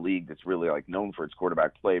a league that's really known for its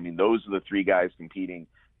quarterback play. I mean, those are the 3 guys competing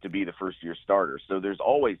to be the first-year starter. So there's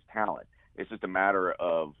always talent. It's just a matter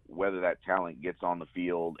of whether that talent gets on the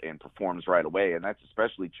field and performs right away, and that's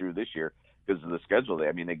especially true this year because of the schedule.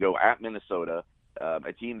 They go at Minnesota,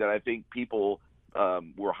 a team that I think people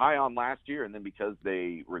were high on last year, and then because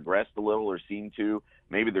they regressed a little or seem to,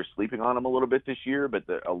 maybe they're sleeping on them a little bit this year. But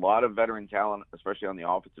a lot of veteran talent, especially on the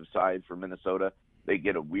offensive side for Minnesota, they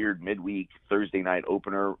get a weird midweek Thursday night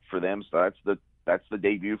opener for them. So that's the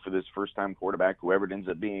debut for this first-time quarterback, whoever it ends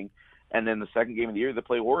up being. And then the second game of the year, they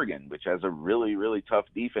play Oregon, which has a really, really tough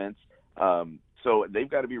defense. So they've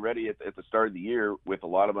got to be ready at the start of the year with a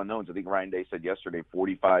lot of unknowns. I think Ryan Day said yesterday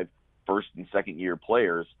 45 first- and second-year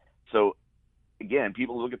players. So, again,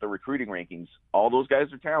 people look at the recruiting rankings. All those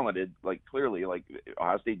guys are talented, clearly.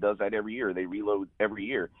 Ohio State does that every year. They reload every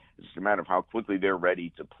year. It's just a matter of how quickly they're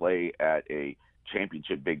ready to play at a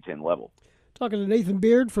championship Big Ten level. Talking to Nathan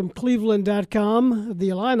Beard from Cleveland.com, the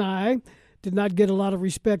Illini did not get a lot of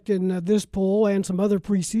respect in this poll and some other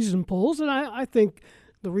preseason polls, and I think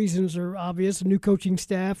the reasons are obvious. A new coaching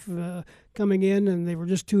staff coming in, and they were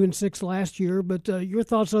just 2-6 last year. But your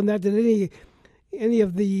thoughts on that? Did any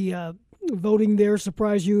of the voting there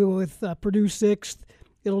surprise you with Purdue 6th,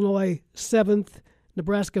 Illinois 7th,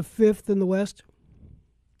 Nebraska 5th in the West?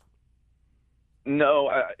 No,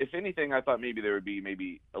 if anything, I thought maybe there would be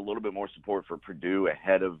maybe a little bit more support for Purdue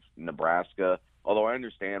ahead of Nebraska, although I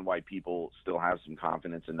understand why people still have some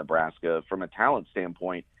confidence in Nebraska. From a talent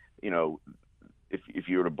standpoint, if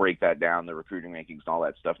you were to break that down, the recruiting rankings and all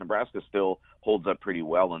that stuff, Nebraska still holds up pretty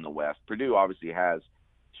well in the West. Purdue obviously has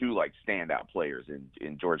two standout players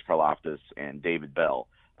in George Karlaftis and David Bell.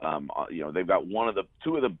 They've got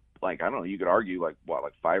two of the I don't know, you could argue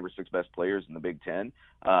 5 or 6 best players in the Big Ten.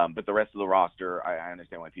 But the rest of the roster, I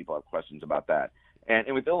understand why people have questions about that.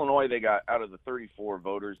 And with Illinois, they got, out of the 34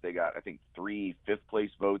 voters, they got, I think, 3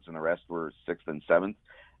 fifth-place votes, and the rest were 6th and 7th.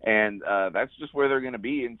 And that's just where they're going to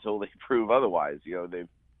be until they prove otherwise.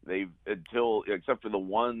 They've until, except for the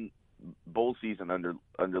one bowl season under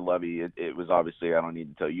Levy, it was obviously, I don't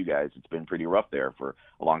need to tell you guys, it's been pretty rough there for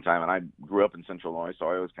a long time. And I grew up in Central Illinois, so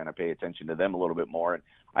I always kind of pay attention to them a little bit more. And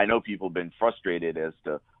I know people have been frustrated as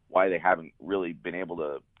to why they haven't really been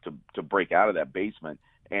able to break out of that basement.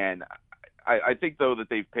 And I think, though, that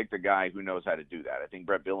they've picked a guy who knows how to do that. I think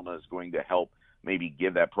Brett Bielema is going to help maybe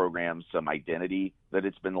give that program some identity that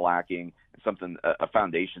it's been lacking, a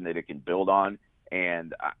foundation that it can build on.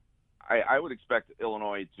 And I would expect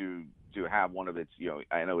Illinois to have one of its,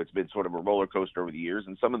 I know it's been sort of a roller coaster over the years,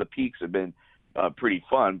 and some of the peaks have been pretty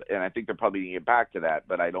fun, and I think they're probably going to get back to that,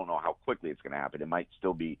 but I don't know how quickly it's going to happen. It might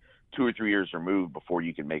still be 2 or 3 years removed before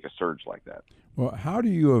you can make a surge like that. Well, how do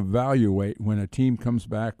you evaluate when a team comes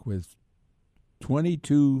back with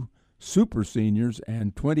 22 super seniors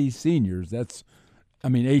and 20 seniors? That's,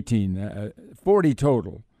 18, 40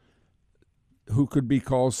 total, who could be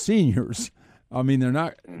called seniors. They're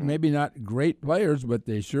not, maybe not great players, but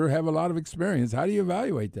they sure have a lot of experience. How do you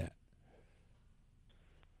evaluate that?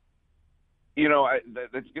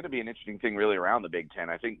 That's going to be an interesting thing really around the Big Ten.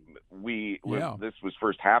 I think when this was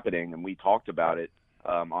first happening and we talked about it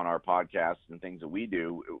on our podcasts and things that we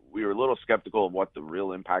do, we were a little skeptical of what the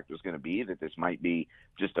real impact was going to be, that this might be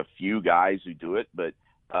just a few guys who do it. But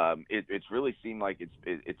it's really seemed like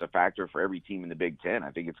it's a factor for every team in the Big Ten.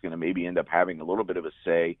 I think it's going to maybe end up having a little bit of a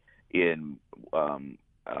say in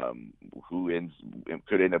who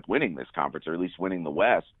could end up winning this conference, or at least winning the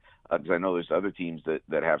West. Because I know there's other teams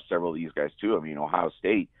that have several of these guys too. Ohio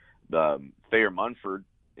State, Thayer Munford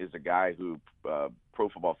is a guy who Pro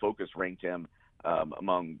Football Focus ranked him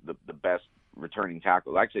among the best returning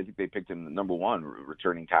tackles. Actually, I think they picked him the number 1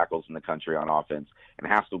 returning tackles in the country on offense. And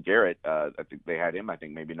Haskell Garrett, I think they had him,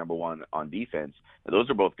 maybe number 1 on defense. And those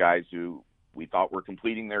are both guys who we thought were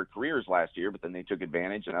completing their careers last year, but then they took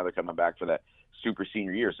advantage, and now they're coming back for that super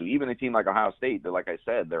senior year. So even a team like Ohio State, like I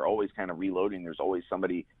said, they're always kind of reloading. There's always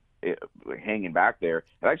somebody hanging back there.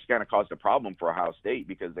 It actually kind of caused a problem for Ohio State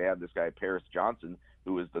because they had this guy, Paris Johnson,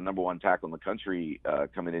 who was the number 1 tackle in the country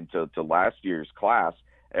coming into last year's class.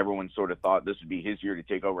 Everyone sort of thought this would be his year to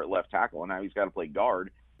take over at left tackle, and now he's got to play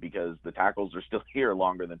guard because the tackles are still here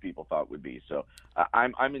longer than people thought would be. So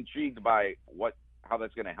I'm intrigued by how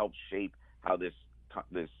that's going to help shape how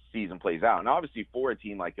this season plays out. And obviously for a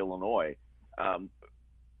team like Illinois,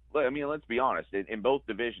 let's be honest, in both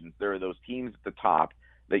divisions, there are those teams at the top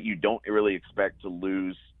that you don't really expect to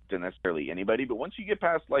lose to necessarily anybody. But once you get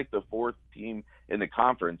past the 4th team in the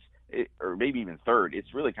conference, or maybe even 3rd,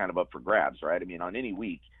 it's really kind of up for grabs, right? On any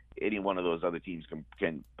week, any one of those other teams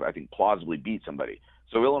can I think, plausibly beat somebody.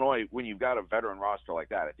 So Illinois, when you've got a veteran roster like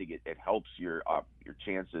that, I think it helps your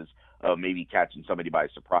chances of maybe catching somebody by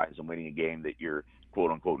surprise and winning a game that you're quote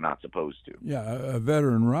unquote not supposed to. Yeah, a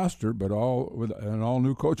veteran roster, but with an all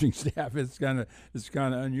new coaching staff. It's kind of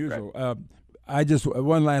unusual. Right.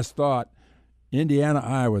 One last thought. Indiana,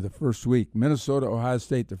 Iowa the first week, Minnesota, Ohio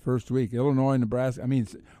State the first week, Illinois, Nebraska. I mean,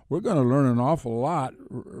 we're going to learn an awful lot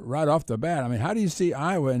right off the bat. I mean, how do you see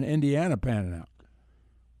Iowa and Indiana panning out?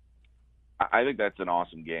 I think that's an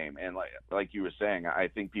awesome game, and like you were saying, I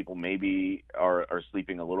think people maybe are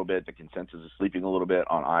sleeping a little bit. The consensus is sleeping a little bit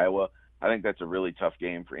on Iowa. I think that's a really tough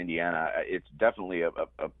game for Indiana. It's definitely a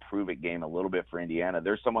prove-it game a little bit for Indiana.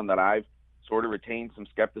 There's someone that I've sort of retained some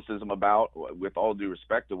skepticism about, with all due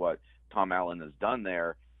respect to what Tom Allen has done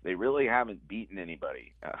there. They really haven't beaten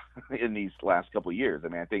anybody in these last couple of years. I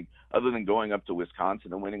mean, I think other than going up to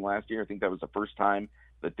Wisconsin and winning last year, I think that was the first time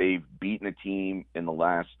that they've beaten a team in the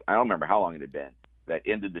last, I don't remember how long it had been, that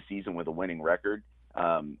ended the season with a winning record.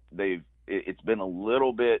 It's been a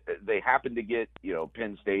little bit, they happened to get,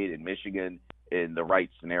 Penn State and Michigan in the right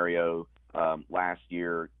scenario last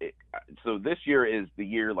year. So this year is the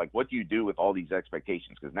year, like, what do you do with all these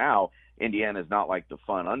expectations? Because now Indiana is not like the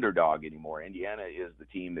fun underdog anymore. Indiana is the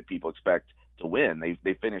team that people expect to win.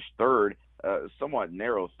 They finished third, somewhat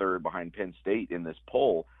narrow third behind Penn State in this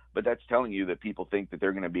poll, but that's telling you that people think that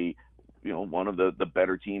they're going to be, one of the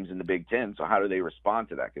better teams in the Big Ten. So how do they respond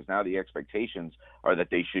to that? Because now the expectations are that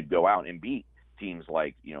they should go out and beat teams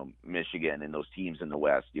like, Michigan and those teams in the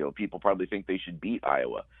West. People probably think they should beat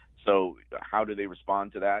Iowa. So how do they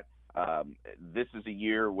respond to that? This is a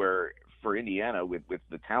year where, for Indiana, with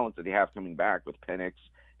the talent that they have coming back with Penix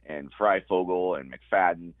and Freifogel and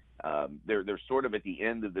McFadden, they're sort of at the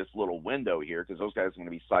end of this little window here, because those guys are going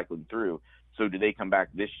to be cycling through. So do they come back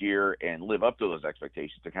this year and live up to those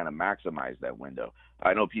expectations to kind of maximize that window?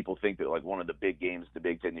 I know people think that, like, one of the big games the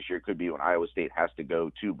Big Ten this year could be when Iowa State has to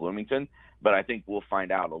go to Bloomington, but I think we'll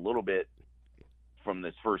find out a little bit from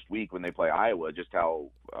this first week when they play Iowa just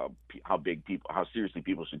how seriously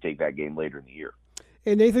people should take that game later in the year.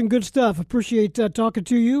 Hey, Nathan, good stuff. Appreciate talking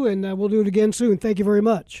to you, and we'll do it again soon. Thank you very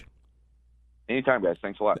much. Anytime, guys.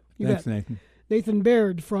 Thanks a lot. Thanks, Nathan. Nathan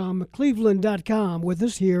Baird from Cleveland.com with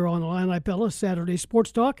us here on Illini Pella Saturday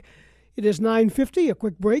Sports Talk. It is 9:50, a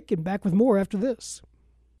quick break, and back with more after this.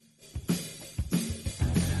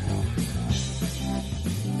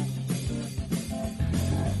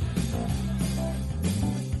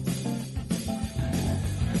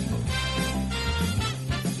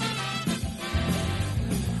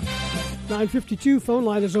 .952 phone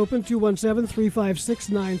line is open,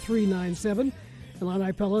 217-356-9397.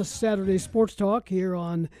 Illini Pella Saturday Sports Talk here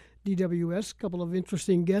on DWS. A couple of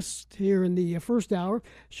interesting guests here in the first hour.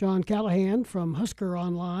 Sean Callahan from Husker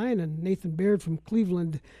Online and Nathan Baird from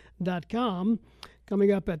Cleveland.com.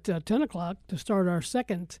 Coming up at 10 o'clock to start our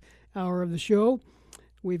second hour of the show,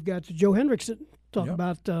 we've got Joe Hendrickson talking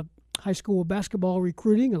about high school basketball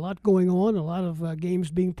recruiting. A lot going on, a lot of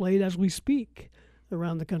games being played as we speak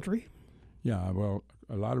around the country. Yeah, well,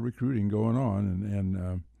 a lot of recruiting going on,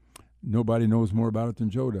 and nobody knows more about it than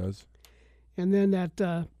Joe does. And then at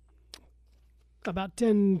about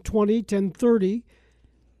 10:20, 10:30,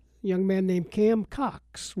 a young man named Cam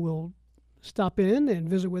Cox will stop in and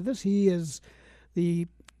visit with us. He is the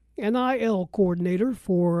NIL coordinator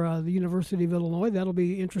for the University of Illinois. That'll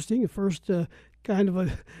be interesting. First kind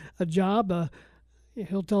of a job.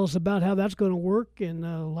 He'll tell us about how that's going to work, and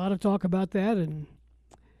a lot of talk about that. And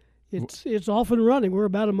it's off and running. We're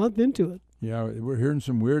about a month into it. Yeah, we're hearing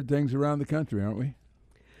some weird things around the country, aren't we?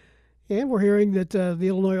 And we're hearing that the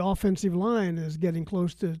Illinois offensive line is getting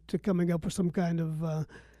close to coming up with some kind of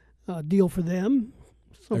deal for them,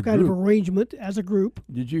 some kind of arrangement as a group.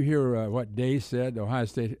 Did you hear what Day said, the Ohio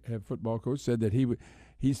State head football coach, said that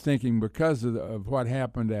he's thinking because of what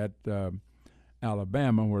happened at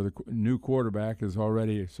Alabama, where the new quarterback is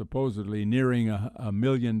already supposedly nearing $1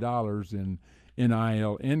 million in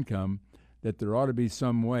NIL income, that there ought to be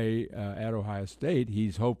some way at Ohio State,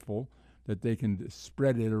 he's hopeful, that they can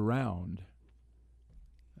spread it around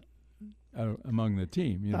among the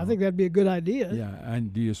team. You know? I think that'd be a good idea. Yeah,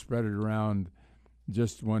 and do you spread it around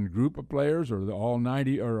just one group of players, or all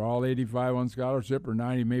 90 or all 85 on scholarship, or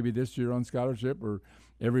 90 maybe this year on scholarship, or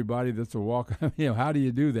everybody that's a walk? How do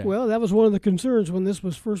you do that? Well, that was one of the concerns when this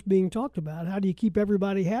was first being talked about. How do you keep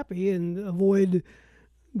everybody happy and avoid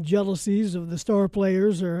jealousies of the star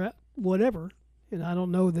players or whatever? And I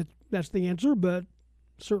don't know that that's the answer, but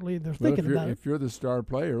certainly they're thinking about it. If you're the star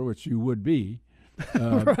player, which you would be,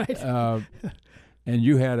 right, and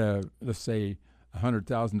you had let's say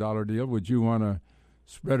 $100,000 deal, would you want to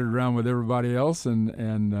spread it around with everybody else,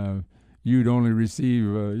 and you'd only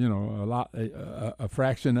receive a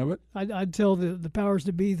fraction of it? I'd tell the powers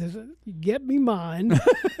to be, get me mine.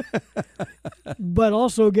 but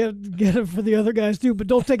also get it for the other guys too. But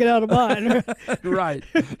don't take it out of mine. Right.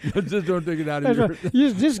 Just don't take it out of yours. Right.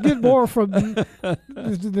 Just get more from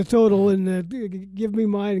the total and give me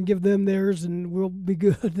mine and give them theirs, and we'll be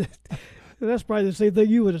good. That's probably the same thing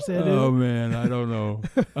you would have said. Oh man, I don't know.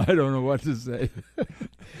 I don't know what to say.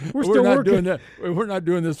 We're still not working. doing that. We're not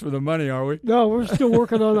doing this for the money, are we? No, we're still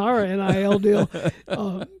working on our NIL deal.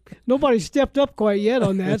 Nobody stepped up quite yet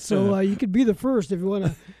on that, so you could be the first if you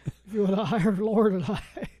want to hire Lauren and I.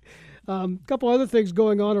 A couple other things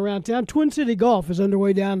going on around town. Twin City Golf is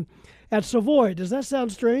underway down at Savoy. Does that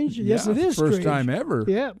sound strange? Yes, it is first strange. time ever.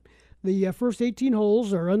 Yeah. The first 18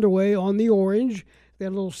 holes are underway on the Orange. They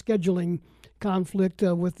had a little scheduling conflict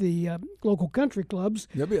with the local country clubs.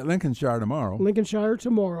 They'll be at Lincolnshire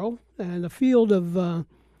tomorrow. And a field of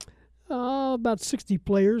about 60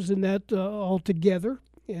 players in that altogether.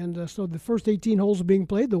 And so the first 18 holes are being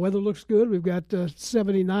played. The weather looks good. We've got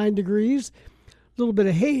 79 degrees, a little bit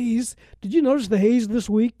of haze. Did you notice the haze this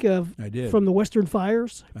week I did. from the Western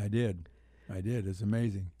Fires? I did. It's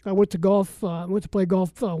amazing. I went to golf. Went to play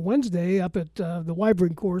golf Wednesday up at the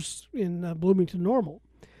Weibring course in Bloomington Normal,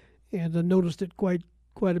 and noticed it quite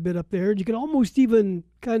a bit up there. You could almost even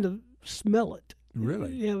kind of smell it.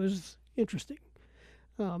 Really? Yeah, it was interesting.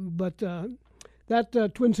 But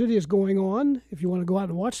that Twin City is going on. If you want to go out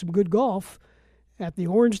and watch some good golf, at the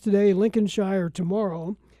Orange today, Lincolnshire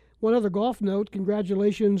tomorrow. One other golf note: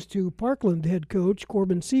 congratulations to Parkland head coach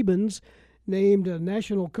Corbin Siebens, named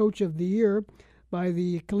National Coach of the Year by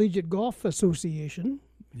the Collegiate Golf Association.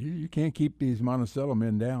 You can't keep these Monticello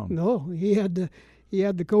men down. No, he had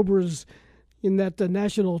the Cobras in that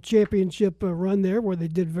national championship run there, where they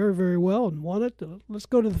did very, very well and won it. Let's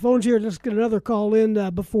go to the phones here. Let's get another call in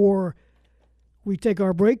before we take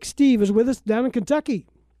our break. Steve is with us down in Kentucky.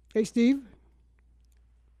 Hey, Steve.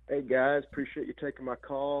 Hey, guys. Appreciate you taking my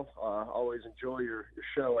call. Always enjoy your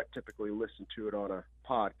show. I typically listen to it on a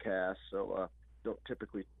podcast, so don't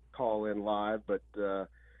typically call in live, but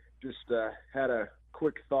just had a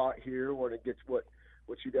quick thought here. Want to get what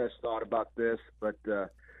you guys thought about this, but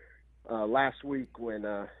last week when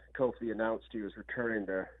Kofi announced he was returning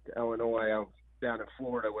to Illinois, I was down in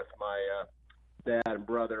Florida with my dad and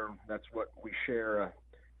brother. That's what we share a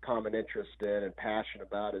common interest in and passion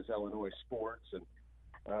about is Illinois sports, and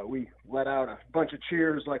we let out a bunch of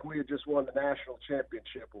cheers like we had just won the national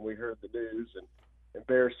championship when we heard the news. And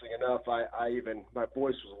embarrassing enough, my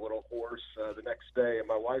voice was a little hoarse the next day, and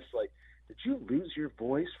my wife's like, "Did you lose your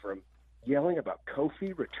voice from yelling about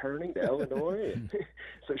Kofi returning to Illinois?"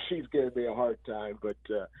 So she's giving me a hard time. But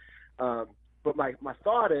my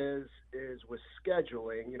thought is with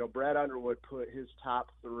scheduling, Brad Underwood put his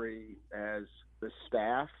top three as the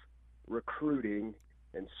staff, recruiting,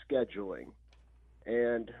 and scheduling.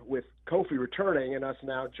 And with Kofi returning and us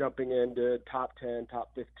now jumping into top 10,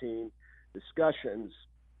 top 15 discussions,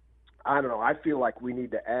 I don't know. I feel like we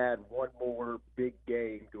need to add one more big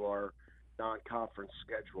game to our non-conference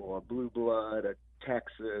schedule, a Blue Blood, a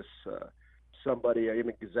Texas, somebody.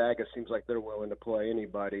 Even Gonzaga seems like they're willing to play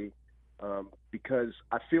anybody because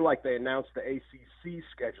I feel like they announced the ACC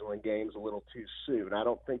scheduling games a little too soon. I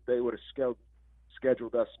don't think they would have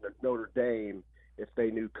scheduled us in Notre Dame if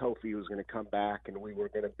they knew Kofi was going to come back and we were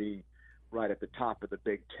going to be right at the top of the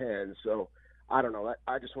Big Ten. So I don't know.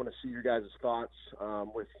 I just want to see your guys' thoughts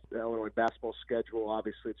with the Illinois basketball schedule.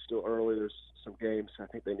 Obviously, it's still early. There's some games I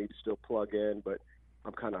think they need to still plug in, but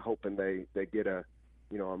I'm kind of hoping they get a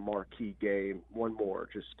marquee game, one more,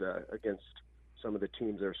 just against some of the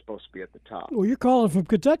teams that are supposed to be at the top. Well, you're calling from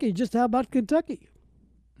Kentucky. Just how about Kentucky?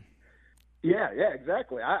 Yeah,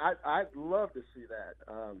 exactly. I'd love to see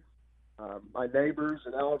that. My neighbors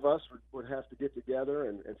and all of us would have to get together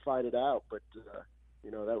and fight it out, but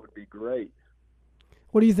that would be great.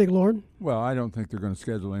 What do you think, Lauren? Well, I don't think they're going to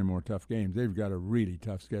schedule any more tough games. They've got a really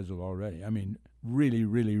tough schedule already. I mean, really,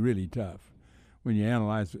 really, really tough. When you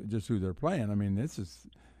analyze just who they're playing, I mean,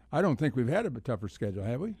 I don't think we've had a tougher schedule,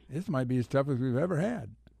 have we? This might be as tough as we've ever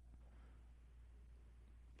had.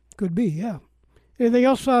 Could be, yeah. Anything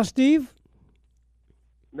else, Steve?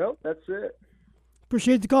 Nope, that's it.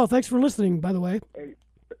 Appreciate the call. Thanks for listening, by the way. Hey,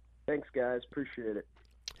 thanks, guys. Appreciate it.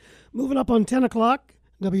 Moving up on 10 o'clock,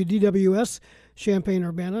 WDWS,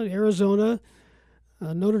 Champaign-Urbana, Arizona.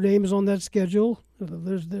 Notre Dame is on that schedule.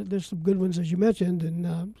 There's some good ones, as you mentioned,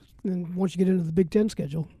 and once you get into the Big Ten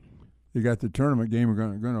schedule. You got the tournament game. We're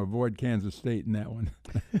going to avoid Kansas State in that one.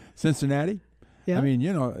 Cincinnati? Yeah. I mean,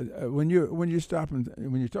 when you stop and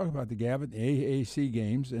when you talk about the Gavitt, the AAC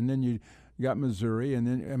games, and then you got Missouri, and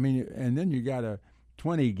then you got a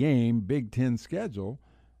 20-game Big Ten schedule.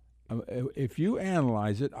 if you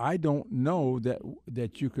analyze it, I don't know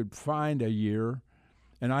that you could find a year,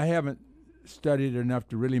 and I haven't studied enough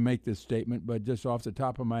to really make this statement, but just off the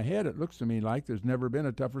top of my head, it looks to me like there's never been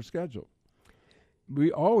a tougher schedule.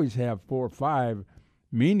 We always have 4 or 5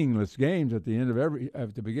 meaningless games at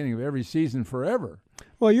the beginning of every season forever.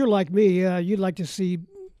 Well, you're like me. You'd like to see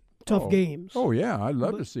tough games. Oh, yeah, I'd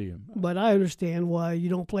love to see them. But I understand why you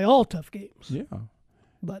don't play all tough games. Yeah.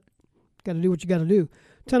 But got to do what you got to do.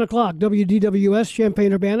 10 o'clock, WDWS,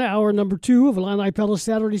 Champaign-Urbana, hour number 2 of Illini Pella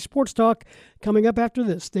Saturday Sports Talk. Coming up after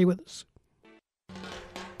this. Stay with us.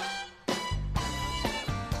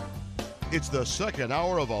 It's the second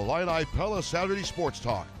hour of Illini Pella Saturday Sports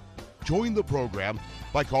Talk. Join the program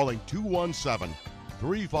by calling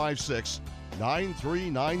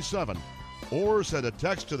 217-356-9397 or send a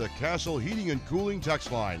text to the Castle Heating and Cooling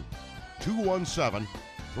text line,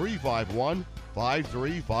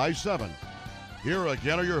 217-351-5357. Here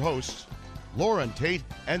again are your hosts, Lauren Tate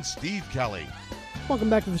and Steve Kelly. Welcome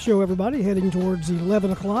back to the show, everybody. Heading towards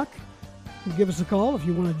 11 o'clock. Give us a call if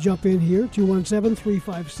you want to jump in here,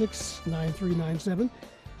 217-356-9397.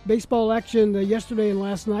 Baseball action yesterday and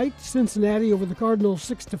last night. Cincinnati over the Cardinals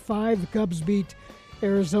 6-5. The Cubs beat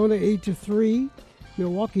Arizona 8-3.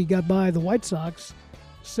 Milwaukee got by the White Sox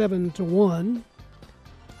 7-1.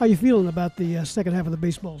 How you feeling about the second half of the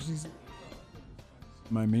baseball season?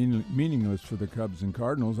 Meaningless for the Cubs and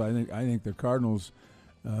Cardinals. I think the Cardinals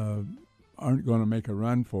aren't going to make a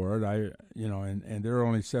run for it. And they're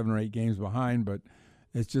only 7 or 8 games behind, but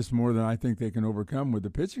it's just more than I think they can overcome with the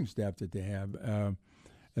pitching staff that they have.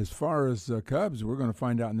 As far as the Cubs, we're going to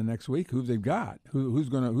find out in the next week who they've got, who's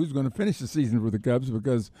going to finish the season for the Cubs,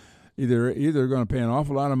 because either they're going to pay an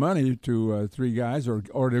awful lot of money to 3 guys, or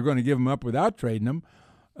they're going to give them up without trading them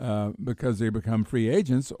because they become free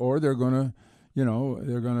agents, or they're going to,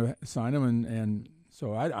 they're going to sign them, and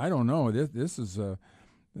so I don't know. This is the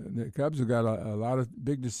Cubs have got a lot of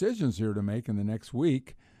big decisions here to make in the next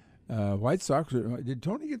week. White Sox, did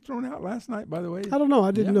Tony get thrown out last night, by the way? I don't know.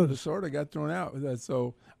 I didn't notice. Sort of got thrown out.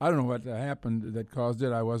 So I don't know what happened that caused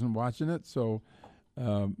it. I wasn't watching it. So,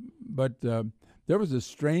 but there was the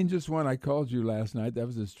strangest one. I called you last night. That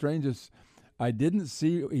was the strangest. I didn't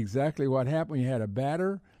see exactly what happened. You had a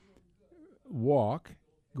batter walk,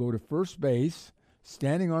 go to first base,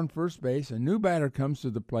 standing on first base. A new batter comes to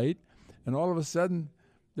the plate, and all of a sudden,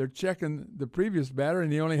 they're checking the previous batter,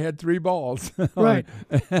 and he only had 3 balls. Right.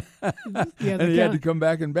 And he had to come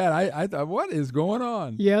back and bat. I thought, what is going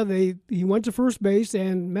on? Yeah, he went to first base,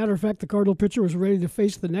 and matter of fact, the Cardinal pitcher was ready to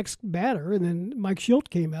face the next batter, and then Mike Schilt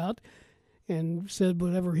came out and said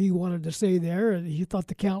whatever he wanted to say there, and he thought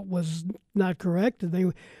the count was not correct,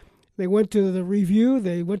 and they went to the review.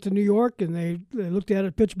 They went to New York, and they looked at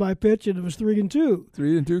it pitch by pitch, and it was 3-2.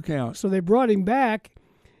 3-2 count. So they brought him back,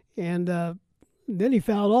 and then he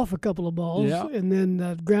fouled off a couple of balls, and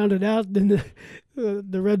then grounded out. Then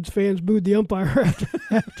the Reds fans booed the umpire after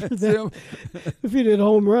that. If he did a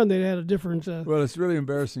home run, they'd had a different. Well, it's really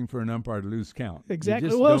embarrassing for an umpire to lose count.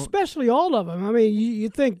 Exactly. Well, especially all of them. I mean, you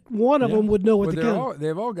think one of them would know what the count.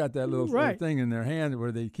 They've all got that little thing in their hand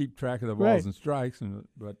where they keep track of the balls and strikes.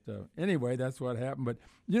 But anyway, that's what happened. But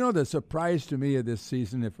the surprise to me of this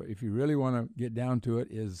season, if you really want to get down to it,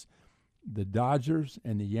 is the Dodgers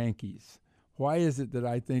and the Yankees. Why is it that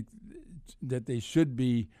I think that they should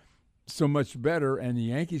be so much better, and the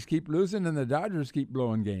Yankees keep losing and the Dodgers keep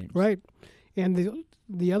blowing games? Right. And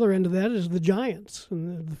the other end of that is the Giants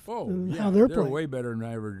and how they're playing. They're way better than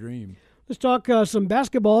I ever dreamed. Let's talk some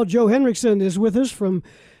basketball. Joe Henriksen is with us from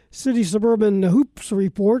City Suburban Hoops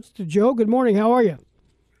Report. Joe, good morning. How are you?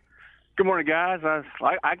 Good morning, guys. I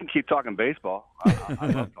can keep talking baseball. I love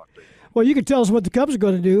talking baseball. Well, you can tell us what the Cubs are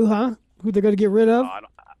going to do, huh? Who they're going to get rid of?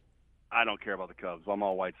 I don't care about the Cubs. I'm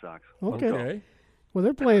all White Sox. Okay. Well,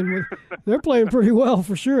 they're playing pretty well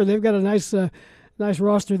for sure. They've got a nice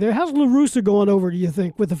roster there. How's La Russa going over, do you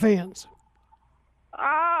think, with the fans?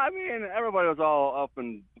 I mean, everybody was all up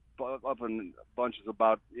in bunches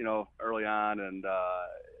about early on, and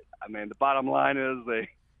I mean, the bottom line is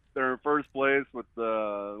they're in first place with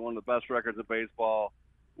one of the best records in baseball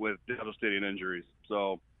with devastating injuries.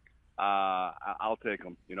 So. I'll take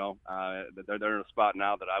them. They're in a spot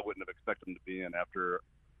now that I wouldn't have expected them to be in after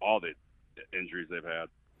all the injuries they've had.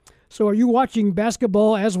 So, are you watching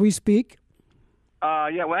basketball as we speak?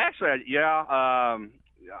 Yeah. Well, actually,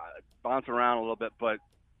 bounce around a little bit, but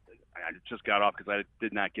I just got off because I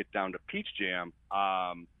did not get down to Peach Jam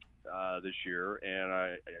this year, and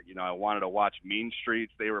I wanted to watch Mean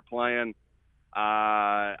Streets. They were playing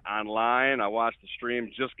online. I watched the stream,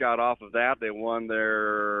 just got off of that. They won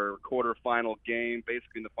their quarterfinal game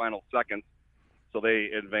basically in the final seconds. So they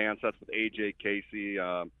advanced. That's with A.J. Casey,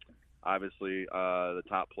 obviously the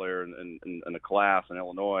top player in the class in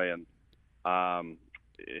Illinois, and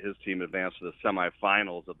his team advanced to the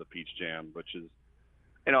semifinals of the Peach Jam, which is,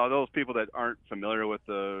 those people that aren't familiar with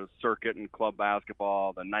the circuit and club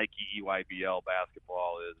basketball, the Nike EYBL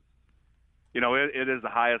basketball is, it is the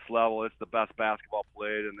highest level. It's the best basketball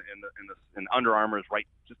played, and Under Armour is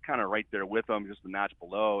just kind of right there with them, just a notch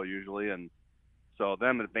below usually, and so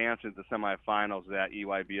them advancing to the semifinals of that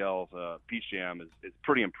EYBL Peach Jam is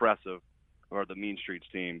pretty impressive for the Mean Streets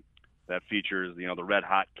team that features, the red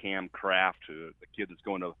hot Cam Kraft, the kid that's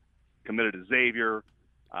committed to Xavier,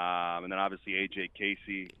 and then obviously A.J.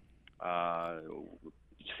 Casey,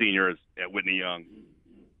 senior at Whitney Young.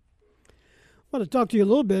 I want to talk to you a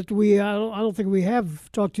little bit. I don't think we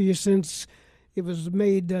have talked to you since it was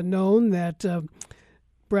made known that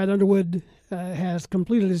Brad Underwood has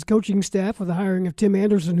completed his coaching staff with the hiring of Tim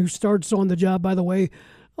Anderson, who starts on the job, by the way,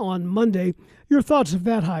 on Monday. Your thoughts of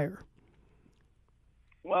that hire?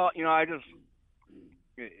 Well,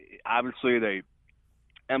 obviously they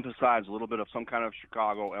emphasize a little bit of some kind of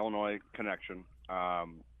Chicago-Illinois connection.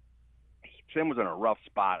 Tim was in a rough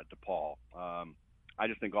spot at DePaul. I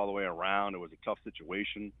just think all the way around it was a tough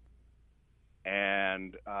situation.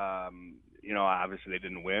 And, obviously they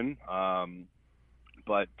didn't win.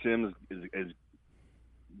 But Tim is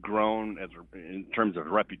grown in terms of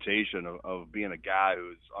reputation of being a guy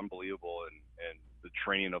who's unbelievable and the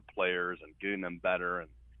training of players and getting them better and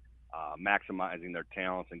maximizing their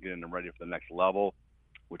talents and getting them ready for the next level,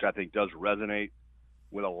 which I think does resonate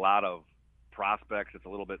with a lot of prospects. It's a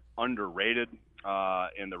little bit underrated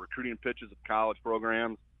in the recruiting pitches of college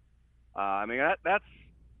programs. That's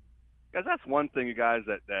one thing, you guys,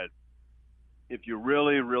 that if you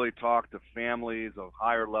really, really talk to families of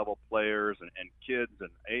higher level players and kids and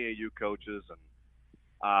AAU coaches and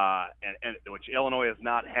which Illinois has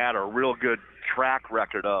not had a real good track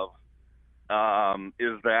record of,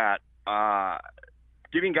 is that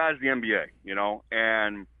giving guys the NBA,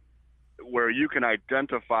 and where you can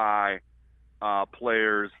identify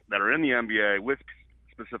players that are in the NBA with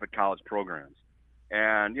specific college programs.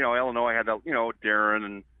 And, Illinois had that, Darren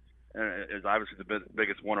and is obviously the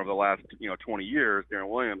biggest one over the last, 20 years, Darren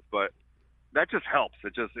Williams, but that just helps.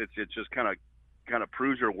 It just kind of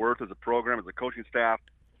proves your worth as a program, as a coaching staff.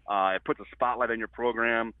 It puts a spotlight on your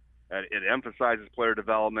program. It emphasizes player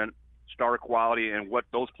development, star quality, and what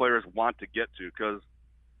those players want to get to. Because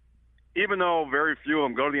even though very few of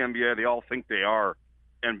them go to the NBA, they all think they are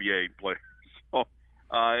NBA players. So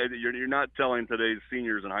you're not telling today's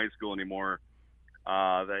seniors in high school anymore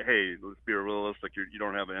that, hey, let's be realistic, you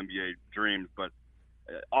don't have an NBA dreams, but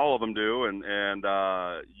all of them do, and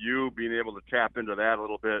you being able to tap into that a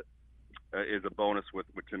little bit is a bonus with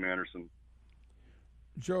Tim Anderson.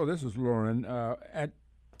 Joe, this is Lauren.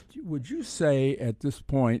 Would you say at this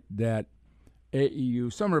point that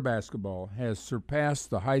AEU summer basketball has surpassed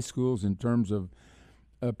the high schools in terms of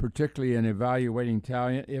particularly in evaluating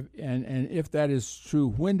talent? If that is true,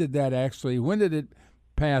 when did it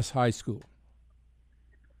pass high school?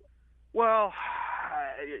 Well,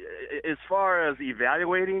 as far as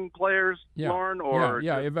evaluating players, Lauren, or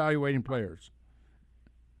evaluating players.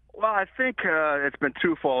 Well, I think it's been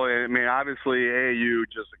twofold. I mean, obviously AAU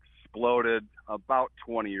just exploded about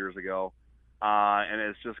 20 years ago, and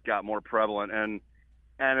it's just got more prevalent. And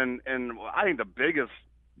I think the biggest,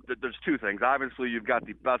 there's two things. Obviously, you've got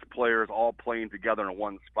the best players all playing together in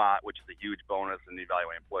one spot, which is a huge bonus in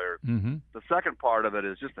evaluating players. Mm-hmm. The second part of it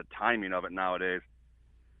is just the timing of it nowadays.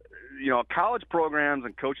 College programs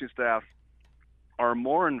and coaching staffs are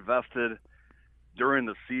more invested during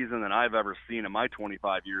the season than I've ever seen in my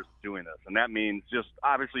 25 years of doing this. And that means just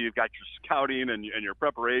obviously you've got your scouting and your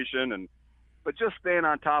preparation, but just staying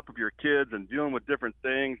on top of your kids and dealing with different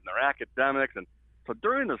things and their academics. And so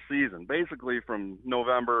during the season, basically from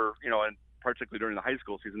November, and particularly during the high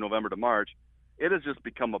school season, November to March, it has just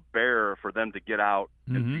become a bear for them to get out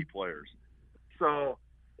and see players. So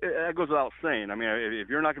that goes without saying. I mean, if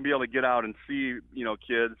you're not going to be able to get out and see,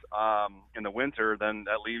 kids in the winter, then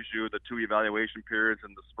that leaves you the 2 evaluation periods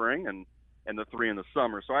in the spring and the 3 in the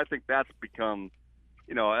summer. So I think that's become,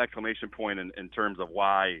 an exclamation point in terms of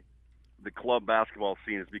why the club basketball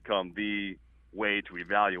scene has become the way to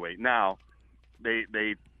evaluate. Now, they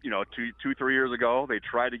 2-3 years ago, they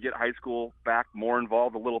tried to get high school back more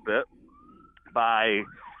involved a little bit by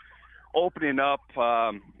opening up,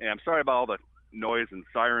 and I'm sorry about all the noise and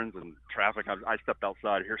sirens and traffic. I stepped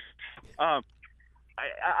outside here.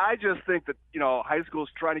 I just think that, high school's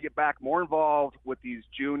trying to get back more involved with these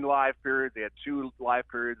June live periods. They had 2 live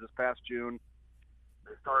periods this past June.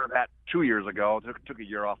 They started that 2 years ago. Took a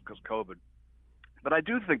year off because of COVID. But I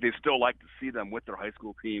do think they still like to see them with their high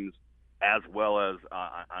school teams as well as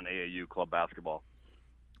on AAU club basketball.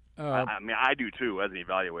 I mean, I do too as an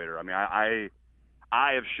evaluator. I mean,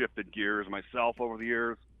 I have shifted gears myself over the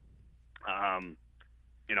years.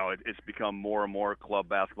 You know, it's become more and more club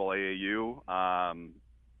basketball AAU.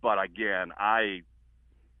 But again, I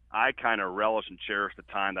kind of relish and cherish the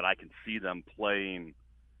time that I can see them playing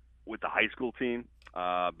with the high school team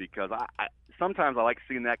because I sometimes I like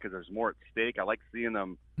seeing that because there's more at stake. I like seeing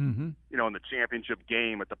them, you know, in the championship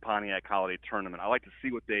game at the Pontiac Holiday Tournament. I like to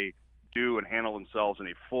see what they do and handle themselves in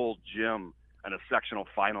a full gym and a sectional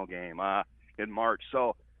final game in March.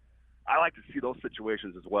 So I like to see those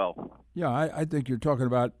situations as well. Yeah, I think you're talking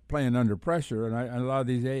about playing under pressure, and a lot of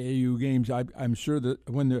these AAU games, I'm sure that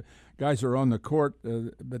when the guys are on the court,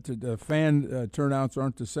 but the fan turnouts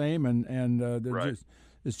aren't the same, and they're Right.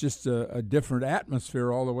 it's just a different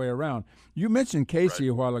atmosphere all the way around. You mentioned Casey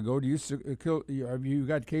a while ago. Do you have you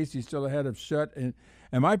got Casey still ahead of Schutt? And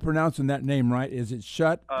am I pronouncing that name right? Is it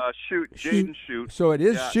Schutt? Shoot, Jaden Shoot. So it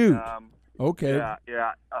is Shoot. Okay.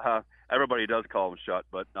 Yeah. Everybody does call him Schutt,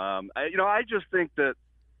 but I just think that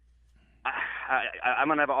I'm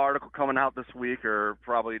gonna have an article coming out this week or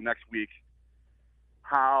probably next week.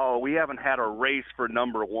 How we haven't had a race for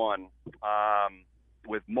number one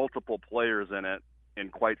with multiple players in it in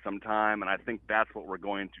quite some time, and I think that's what we're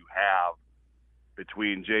going to have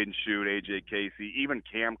between Jaden Shoot, AJ Casey, even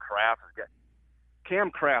Cam Kraft. Cam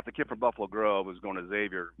Kraft, the kid from Buffalo Grove, who's going to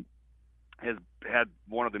Xavier, has had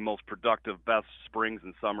one of the most productive, best springs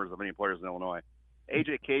and summers of any players in Illinois.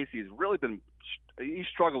 AJ Casey's really he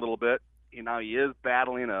struggled a little bit. He is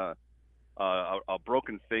battling a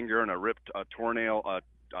broken finger and a ripped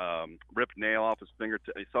nail off his finger.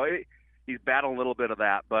 So he's battling a little bit of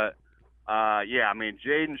that. But I mean,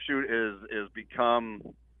 Jaden Shoot is become.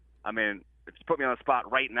 I mean, if you put me on the spot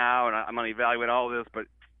right now, and I'm going to evaluate all this, but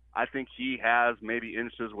I think he has maybe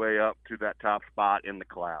inched his way up to that top spot in the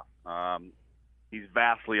class. He's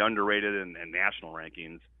vastly underrated in national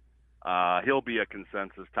rankings. He'll be a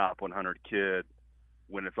consensus top 100 kid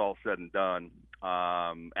when it's all said and done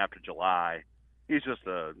after July. He's just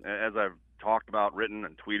as I've talked about, written,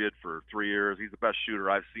 and tweeted for 3 years, he's the best shooter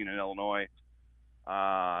I've seen in Illinois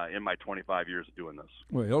in my 25 years of doing this.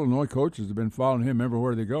 Well, Illinois coaches have been following him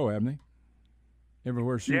everywhere they go, haven't they?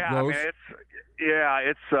 Everywhere Shoot goes. I mean,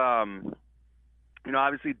 it's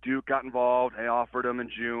obviously Duke got involved. They offered him in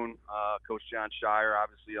June. Coach John Shire,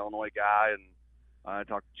 obviously Illinois guy, and I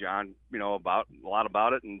talked to John, about a lot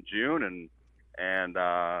about it in June, and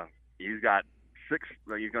he's got 6.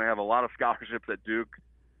 He's going to have a lot of scholarships at Duke,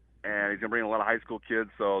 and he's going to bring a lot of high school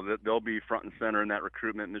kids, so they'll be front and center in that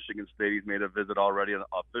recruitment. Michigan State, he's made a visit already, an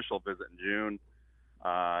official visit in June.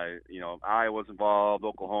 Iowa's involved,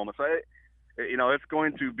 Oklahoma. So it's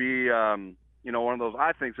going to be one of those.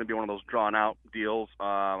 I think it's going to be one of those drawn out deals.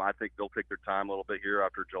 I think they'll take their time a little bit here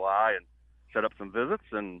after July and set up some visits.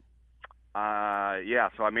 And so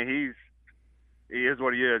I mean, he is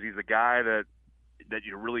what he is. He's a guy that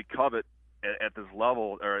you really covet at this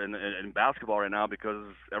level or in basketball right now, because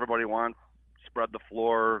everybody wants spread the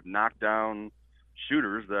floor, knock down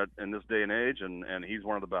shooters that in this day and age, and he's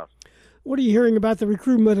one of the best. What are you hearing about the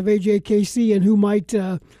recruitment of AJ Casey and who might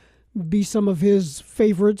be some of his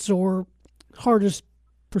favorites or hardest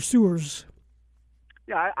pursuers?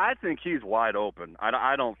 Yeah, I think he's wide open.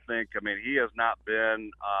 I don't think. I mean, he has not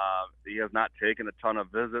been. He has not taken a ton of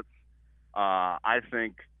visits. I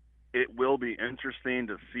think it will be interesting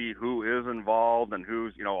to see who is involved and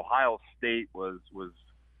who's. Ohio State was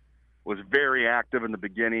very active in the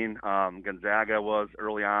beginning. Gonzaga was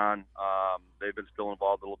early on. They've been still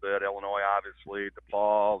involved a little bit. Illinois, obviously,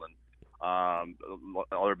 DePaul, and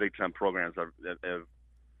other Big Ten programs have it's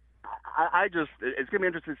going to be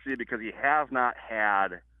interesting to see, because he has not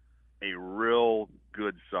had a real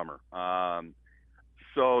good summer.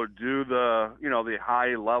 So do the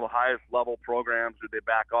highest level programs, do they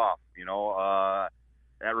back off?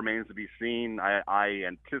 That remains to be seen. I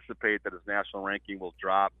anticipate that his national ranking will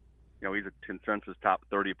drop. He's a consensus top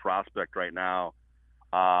 30 prospect right now,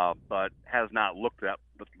 but has not looked at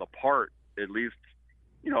the part, at least,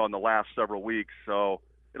 in the last several weeks. So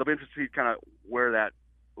it'll be interesting to see kind of where that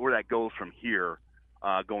goes from here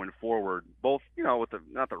going forward. Both, with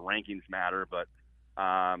not the rankings matter, but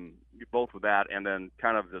both with that and then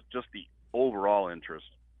kind of just the overall interest.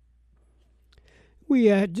 We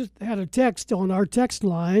just had a text on our text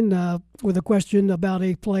line with a question about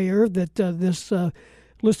a player that this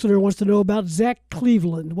listener wants to know about, Zach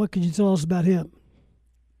Cleveland. What can you tell us about him?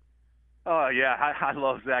 I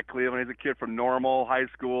love Zach Cleveland. He's a kid from Normal High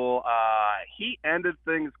School. He ended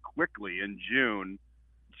things quickly in June,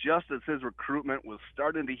 just as his recruitment was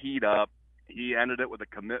starting to heat up, he ended it with a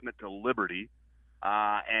commitment to Liberty,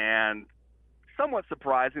 and somewhat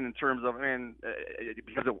surprising in terms of,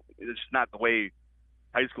 because it's just not the way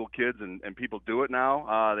high school kids and people do it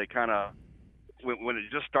now. They kind of, when it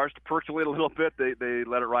just starts to percolate a little bit, they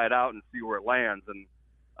let it ride out and see where it lands and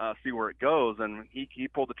see where it goes. And he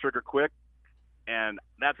pulled the trigger quick, and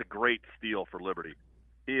that's a great steal for Liberty.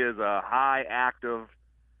 He is a high active,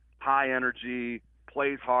 high energy,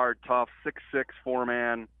 plays hard, tough, 6'6"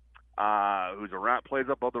 4-man, who's around, plays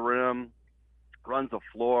up above the rim, runs the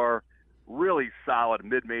floor. Really solid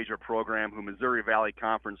mid-major program who Missouri Valley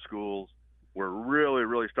Conference schools were really,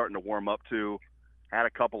 really starting to warm up to. Had a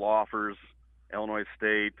couple offers, Illinois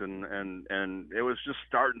State, and it was just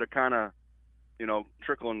starting to kind of,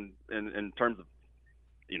 trickle in terms of,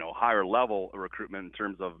 higher level recruitment in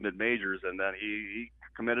terms of mid-majors. And then he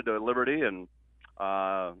committed to Liberty, and,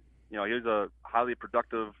 he's a highly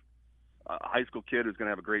productive high school kid who's going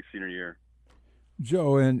to have a great senior year.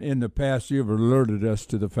 Joe, in the past, you've alerted us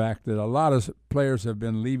to the fact that a lot of players have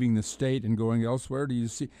been leaving the state and going elsewhere. Do you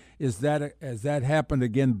see, has that happened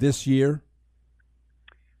again this year?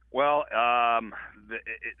 Well,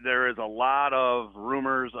 there is a lot of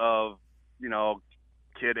rumors of,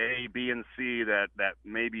 kid A, B, and C that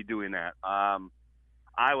may be doing that.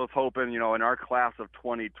 I was hoping, in our class of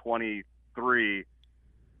 2023,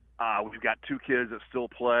 we've got 2 kids that still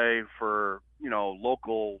play for,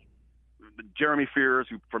 local. Jeremy Fears,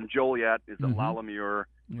 who from Joliet, is at La Lemure.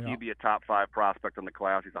 Yeah. He'd be a top 5 prospect in the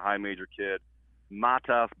class. He's a high major kid.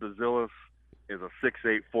 Matas Bazilis is a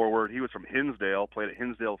 6'8" forward. He was from Hinsdale, played at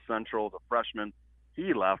Hinsdale Central as a freshman.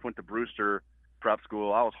 He left, went to Brewster Prep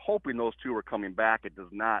School. I was hoping those 2 were coming back. It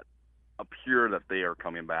does not appear that they are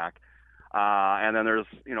coming back. And then there's,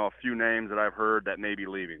 a few names that I've heard that may be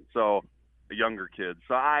leaving. So the younger kids.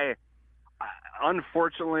 So I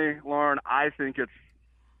unfortunately, Lauren, I think it's,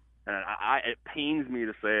 and it pains me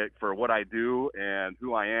to say it for what I do and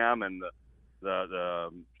who I am and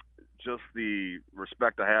the just the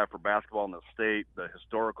respect I have for basketball in the state, the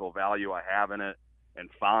historical value I have in it, and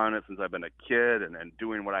following it since I've been a kid and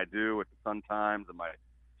doing what I do with the Sun Times and my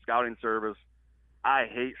scouting service. I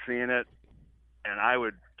hate seeing it, and I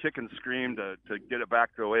would kick and scream to get it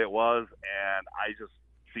back to the way it was, and I just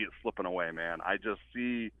see it slipping away, man. I just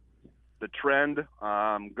see the trend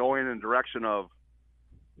going in the direction of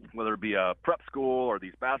whether it be a prep school or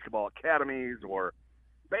these basketball academies or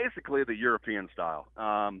basically the European style.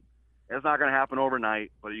 It's not going to happen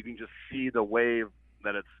overnight, but you can just see the wave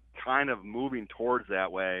that it's kind of moving towards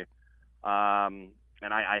that way. And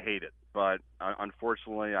I hate it. But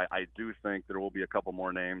unfortunately, I do think there will be a couple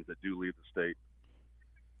more names that do leave the state.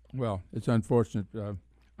 Well, it's unfortunate.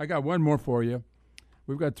 I got one more for you.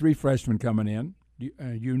 We've got 3 freshmen coming in.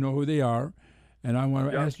 You know who they are. And I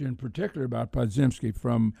want to ask you in particular about Podziemski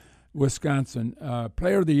from Wisconsin.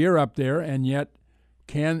 Player of the year up there, and yet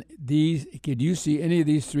could you see any of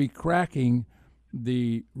these 3 cracking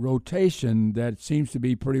the rotation that seems to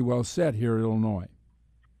be pretty well set here at Illinois?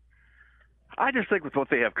 I just think with what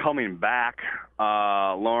they have coming back,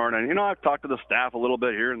 Lauren, and I've talked to the staff a little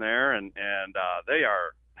bit here and there, and they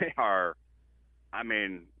are, I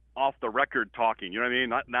mean, off the record talking. You know what I mean?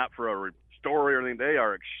 Not for a story or anything. They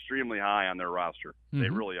are extremely high on their roster. They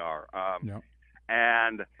really are.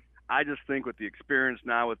 And I just think with the experience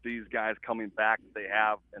now with these guys coming back that they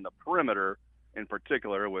have in the perimeter, in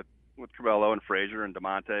particular with Cabello and Frazier and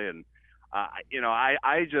DeMonte, and I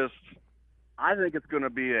think it's going to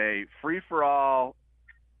be a free for all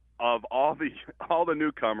of all the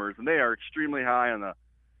newcomers, and they are extremely high on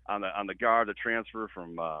the guard, the transfer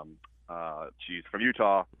from from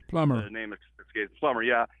Utah. Plummer. The name escapes. Plummer,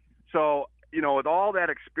 yeah. So, with all that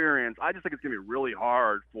experience, I just think it's going to be really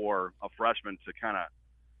hard for a freshman to kind of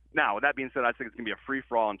 – now, with that being said, I think it's going to be a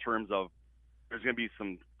free-for-all in terms of there's going to be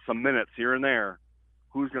some minutes here and there.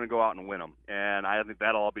 Who's going to go out and win them? And I think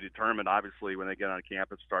that'll all be determined, obviously, when they get on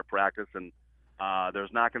campus, start practice. And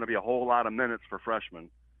there's not going to be a whole lot of minutes for freshmen.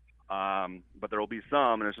 But there will be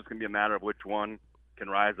some, and it's just going to be a matter of which one can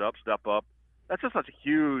rise up, step up. That's just such a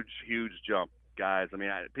huge, huge jump, guys. I mean,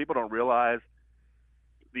 people don't realize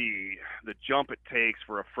the jump it takes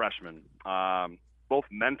for a freshman, both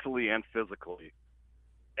mentally and physically,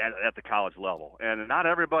 at the college level. And not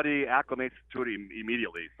everybody acclimates to it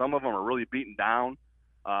immediately. Some of them are really beaten down.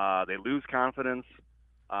 They lose confidence.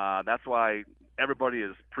 That's why everybody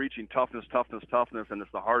is preaching toughness, and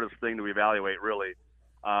it's the hardest thing to evaluate, really,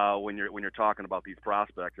 when you're talking about these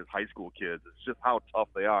prospects as high school kids. It's just how tough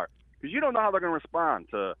they are, because you don't know how they're going to respond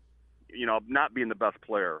to, not being the best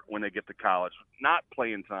player when they get to college, not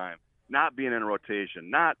playing time, not being in rotation,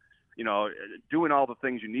 not, doing all the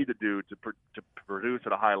things you need to do to produce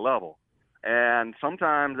at a high level. And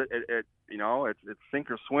sometimes it's sink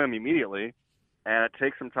or swim immediately, and it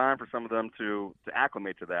takes some time for some of them to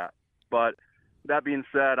acclimate to that. But that being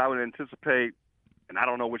said, I would anticipate, and I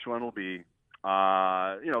don't know which one will be,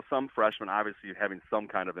 some freshmen obviously having some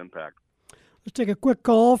kind of impact. Let's take a quick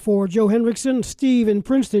call for Joe Hendrickson. Steve in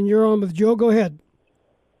Princeton, you're on with Joe. Go ahead.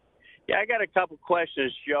 Yeah, I got a couple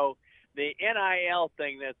questions, Joe. The NIL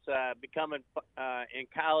thing that's becoming in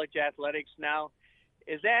college athletics now,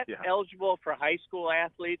 is that eligible for high school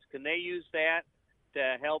athletes? Can they use that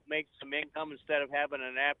to help make some income instead of having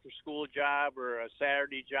an after-school job or a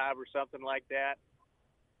Saturday job or something like that?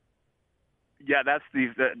 Yeah, that's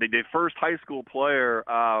the first high school player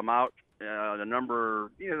out,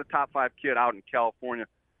 the top 5 kid out in California.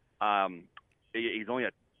 He's only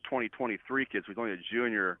a 2023 kid, so he's only a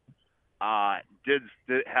junior. Did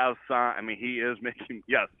have some, I mean, he is making,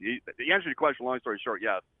 yes. The answer to your question, long story short,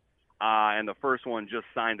 yes. And the first one just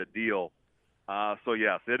signed a deal. So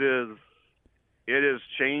yes, it is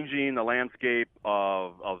changing the landscape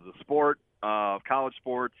of the sport, of college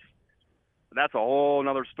sports. That's a whole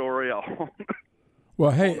other story.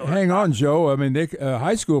 Well, hey, hang on, Joe. I mean,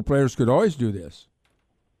 high school players could always do this.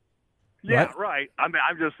 Yeah, right. I mean,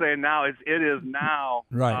 I'm just saying now it is now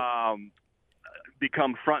right.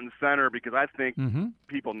 Become front and center, because I think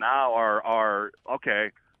people now are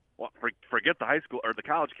okay. Well, forget the high school or the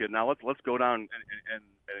college kid. Now let's go down and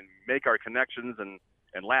make our connections and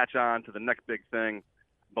latch on to the next big thing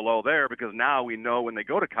below there, because now we know when they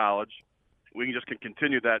go to college, we can just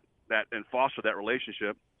continue that and foster that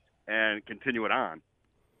relationship and continue it on.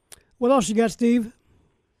 What else you got, Steve?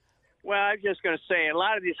 Well, I'm just going to say a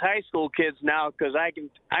lot of these high school kids now, because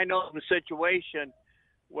I know the situation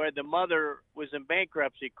where the mother was in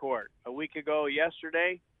bankruptcy court a week ago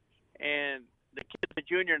yesterday, and the kid's a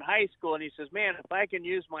junior in high school, and he says, man, if I can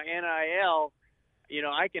use my NIL,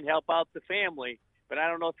 I can help out the family, but I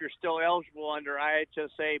don't know if you're still eligible under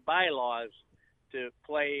IHSA bylaws to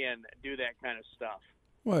play and do that kind of stuff.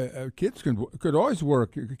 Well, kids could always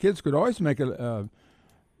work. Kids could always make a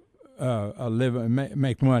living,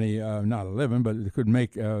 make money, not a living, but they could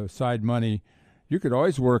make side money. You could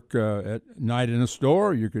always work at night in a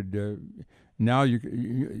store. You could now you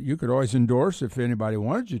could always endorse if anybody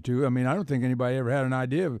wanted you to. I mean, I don't think anybody ever had an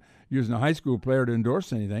idea of using a high school player to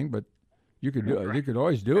endorse anything, but you could do it. You could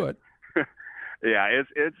always do it. Yeah,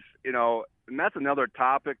 it's and that's another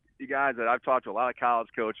topic, you guys, that I've talked to a lot of college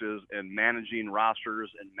coaches and managing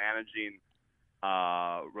rosters and managing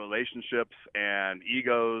relationships and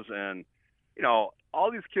egos, and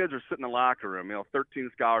all these kids are sitting in the locker room. 13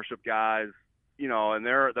 scholarship guys. And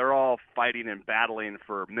they're all fighting and battling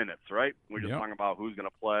for minutes, right? We're just talking about who's going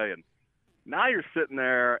to play. And now you're sitting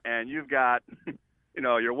there and you've got,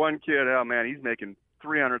 your one kid, oh man, he's making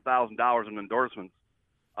 $300,000 in endorsements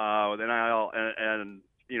with NIL, and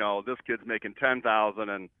this kid's making $10,000,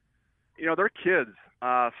 and they're kids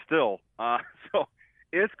still. So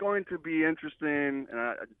it's going to be interesting.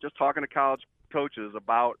 Just talking to college coaches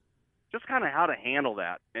about just kind of how to handle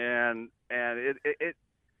that, and it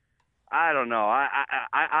I don't know.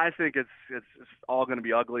 I think it's all going to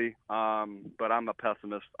be ugly, but I'm a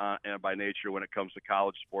pessimist by nature when it comes to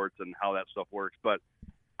college sports and how that stuff works. But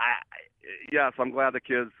yes, I'm glad the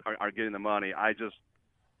kids are getting the money. I just,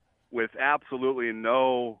 with absolutely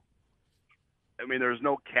no, I mean, there's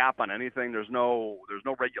no cap on anything. There's no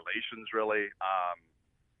regulations really.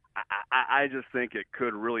 I just think it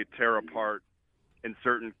could really tear apart in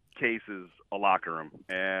certain cases a locker room,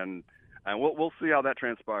 and we'll see how that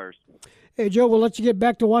transpires. Hey, Joe, we'll let you get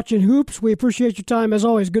back to watching hoops. We appreciate your time, as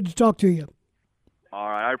always. Good to talk to you. All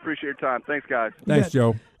right. I appreciate your time. Thanks, guys. Thanks,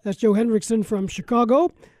 Joe. That's Joe Hendrickson from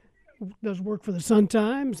Chicago. Does work for the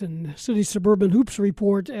Sun-Times and City Suburban Hoops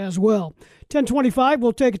Report as well. 10:25,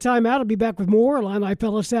 we'll take a time out. I'll be back with more Illini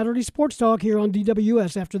Pella Saturday Sports Talk here on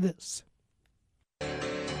DWS after this.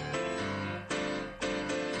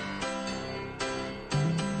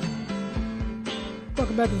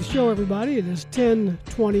 Welcome back to the show, everybody. It is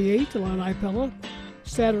 10:28, Illini Pella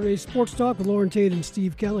Saturday Sports Talk with Lauren Tate and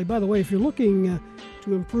Steve Kelly. By the way, if you're looking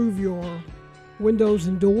to improve your windows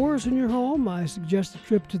and doors in your home, I suggest a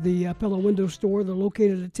trip to the Pella Window Store. They're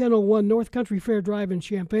located at 1001 North Country Fair Drive in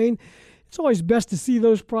Champaign. It's always best to see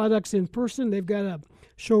those products in person. They've got a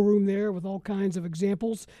showroom there with all kinds of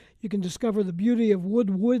examples. You can discover the beauty of wood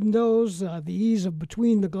windows, the ease of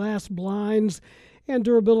between the glass blinds, and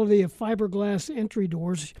durability of fiberglass entry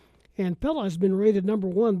doors. And Pella has been rated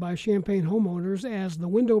 #1 by Champaign homeowners as the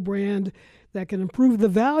window brand that can improve the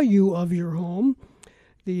value of your home.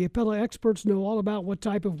 The Pella experts know all about what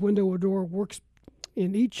type of window or door works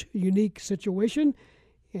in each unique situation.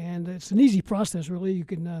 And it's an easy process, really. You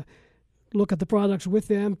can look at the products with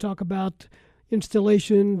them, talk about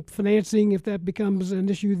installation, financing, if that becomes an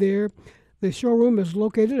issue there. The showroom is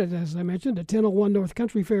located, as I mentioned, at 1001 North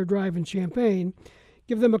Country Fair Drive in Champaign.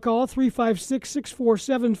 Give them a call,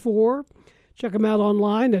 356-6474. Check them out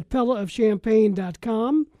online at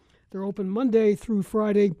pellaofchampaign.com. They're open Monday through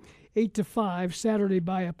Friday, 8 to 5, Saturday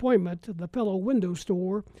by appointment. The Pella Window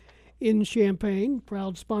Store in Champaign,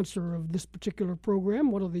 proud sponsor of this particular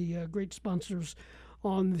program, one of the great sponsors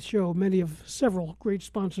on the show, several great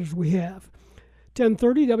sponsors we have.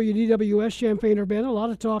 1030 WDWS Champaign-Urbana. A lot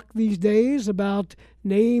of talk these days about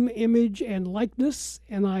name, image, and likeness,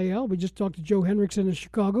 NIL. We just talked to Joe Henriksen in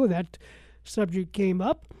Chicago. That subject came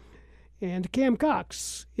up. And Cam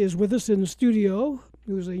Cox is with us in the studio,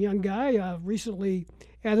 who's a young guy recently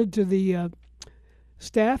added to the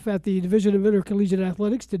staff at the Division of Intercollegiate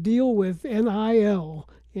Athletics to deal with NIL.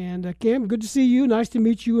 And Cam, good to see you. Nice to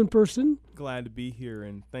meet you in person. Glad to be here,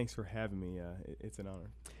 and thanks for having me. It's an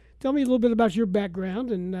honor. Tell me a little bit about your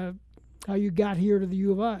background and how you got here to the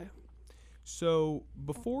U of I. So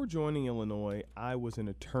before joining Illinois, I was an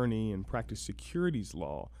attorney and practiced securities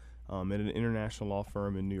law at an international law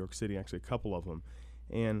firm in New York City, actually a couple of them.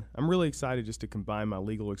 And I'm really excited just to combine my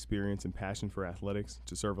legal experience and passion for athletics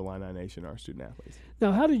to serve Illini Nation, our student athletes.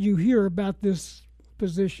 Now, how did you hear about this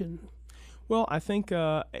position? Well, I think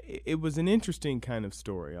it was an interesting kind of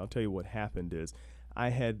story. I'll tell you what happened is I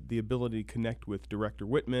had the ability to connect with Director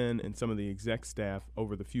Whitman and some of the exec staff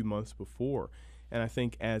over the few months before. And I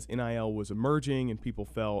think as NIL was emerging and people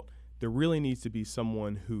felt there really needs to be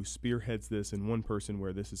someone who spearheads this and one person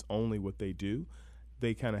where this is only what they do,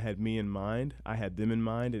 they kind of had me in mind. I had them in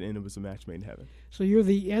mind, and it was a match made in heaven. So you're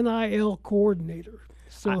the NIL coordinator.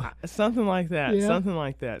 So something like that. Yeah. Something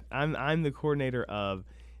like that. I'm the coordinator of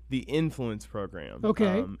the influence program.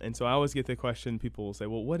 Okay. And so I always get the question, people will say,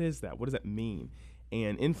 well, what is that? What does that mean?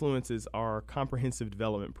 And influence is our comprehensive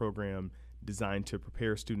development program designed to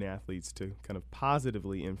prepare student athletes to kind of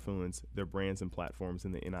positively influence their brands and platforms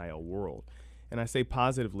in the NIL world. And I say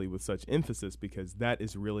positively with such emphasis because that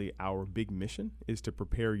is really our big mission, is to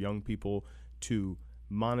prepare young people to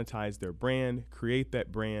monetize their brand, create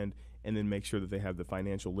that brand, and then make sure that they have the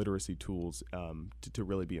financial literacy tools to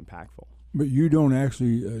really be impactful. But you don't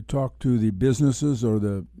actually talk to the businesses or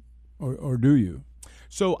do you?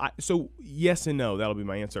 So yes and no. That'll be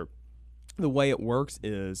my answer. The way it works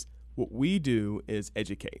is what we do is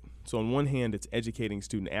educate. So on one hand, it's educating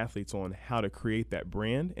student athletes on how to create that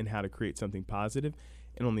brand and how to create something positive.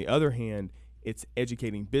 And on the other hand, it's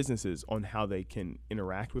educating businesses on how they can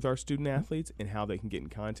interact with our student athletes and how they can get in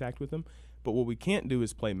contact with them. But what we can't do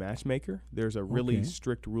is play matchmaker. There's a really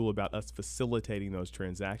strict rule about us facilitating those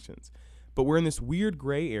transactions. But we're in this weird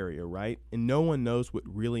gray area, right? And no one knows what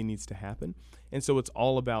really needs to happen. And so it's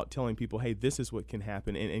all about telling people, hey, this is what can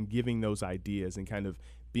happen, and giving those ideas and kind of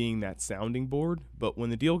being that sounding board. But when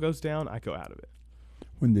the deal goes down, I go out of it.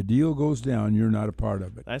 When the deal goes down, you're not a part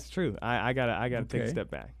of it. That's true. I gotta take a step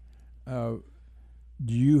back. Do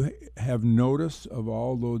you have notice of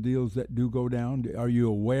all those deals that do go down? Are you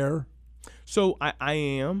aware? So I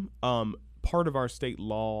am. Part of our state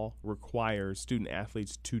law requires student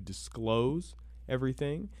athletes to disclose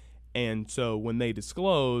everything. And so when they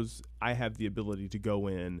disclose, I have the ability to go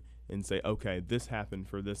in and say, okay, this happened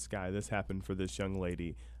for this guy, this happened for this young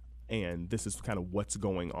lady, and this is kind of what's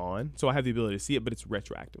going on. So I have the ability to see it, but it's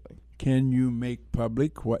retroactively. Can you make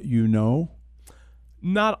public what you know?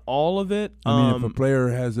 Not all of it. I mean, if a player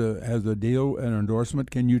has a deal, an endorsement,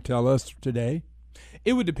 can you tell us today?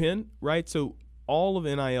 It would depend, right? So all of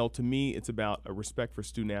NIL, to me, it's about a respect for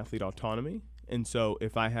student-athlete autonomy. And so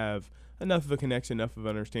if I have enough of a connection, enough of an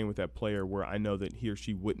understanding with that player where I know that he or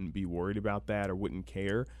she wouldn't be worried about that or wouldn't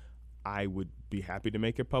care, I would be happy to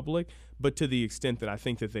make it public. But to the extent that I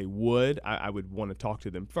think that they would, I would want to talk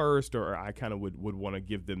to them first, or I kind of would want to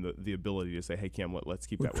give them the ability to say, hey, Cam, let's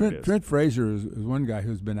keep that where it is. Trent Frazier is one guy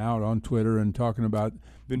who's been out on Twitter and talking about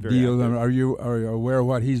deals. Are you aware of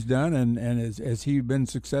what he's done, and has he been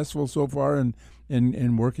successful so far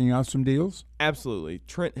in working out some deals? Absolutely.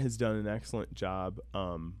 Trent has done an excellent job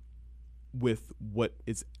with what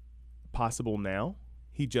is possible now.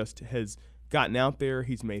 He just has gotten out there.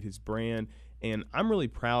 He's made his brand. And I'm really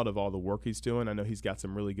proud of all the work he's doing. I know he's got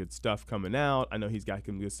some really good stuff coming out. I know he's got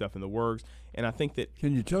some good stuff in the works. And I think that...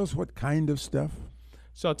 Can you tell us what kind of stuff?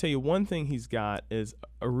 So I'll tell you, one thing he's got is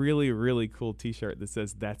a really, really cool T-shirt that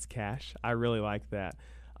says, "That's cash." I really like that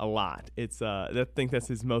a lot. It's I think that's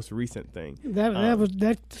his most recent thing.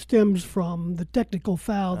 That stems from the technical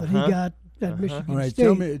foul that he got at Michigan All right,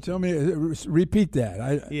 State. tell me, repeat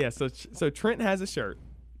that. Yeah, so Trent has a shirt,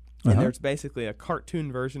 and there's basically a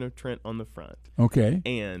cartoon version of Trent on the front. Okay.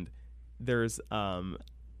 And there's a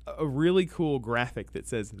really cool graphic that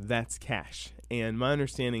says "That's cash." And my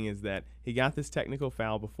understanding is that he got this technical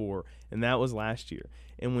foul before, and that was last year.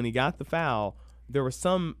 And when he got the foul, there was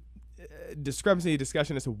some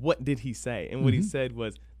discussion as to what did he say, and what he said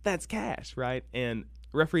was "That's cash," right? And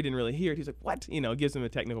referee didn't really hear it. He's like, "What?" Gives him a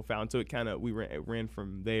technical foul, and so we ran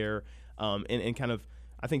from there, and kind of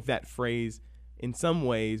I think that phrase in some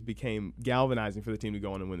ways became galvanizing for the team to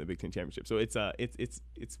go on and win the Big Ten championship. So it's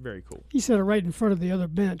very cool. He said it right in front of the other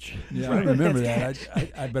bench. Yeah, I remember that.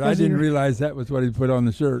 But I didn't realize that was what he put on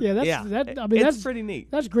the shirt. Yeah, that's pretty neat.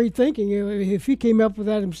 That's great thinking. If he came up with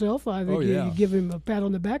that himself, I think you give him a pat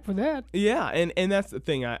on the back for that. Yeah, and that's the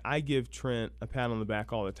thing. I give Trent a pat on the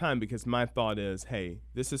back all the time because my thought is, hey,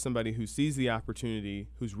 this is somebody who sees the opportunity,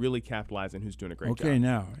 who's really capitalizing, who's doing a great job. Okay,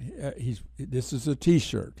 now this is a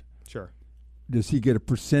T-shirt. Sure. Does he get a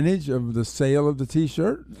percentage of the sale of the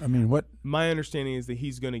T-shirt? I mean, what? My understanding is that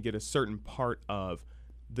he's going to get a certain part of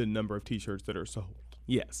the number of T-shirts that are sold.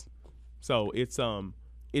 Yes. So it's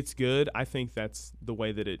good. I think that's the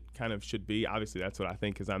way that it kind of should be. Obviously, that's what I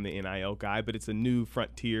think because I'm the NIL guy, but it's a new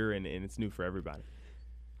frontier, and it's new for everybody.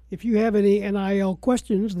 If you have any NIL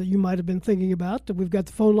questions that you might have been thinking about, we've got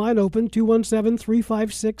the phone line open,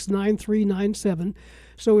 217-356-9397.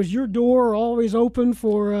 So is your door always open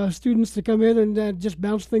for students to come in and just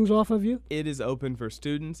bounce things off of you? It is open for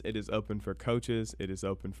students. It is open for coaches. It is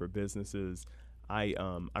open for businesses. I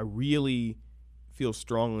really feel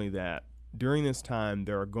strongly that during this time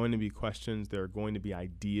there are going to be questions, there are going to be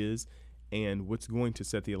ideas, and what's going to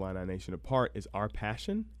set the Illini Nation apart is our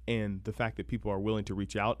passion and the fact that people are willing to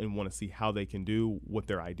reach out and want to see how they can do what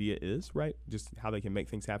their idea is, right? Just how they can make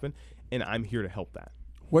things happen. And I'm here to help that.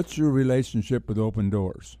 What's your relationship with Open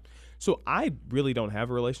Doors? So I really don't have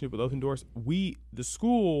a relationship with Open Doors. The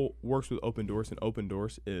school works with Open Doors, and Open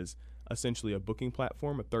Doors is essentially a booking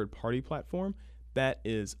platform, a third-party platform. That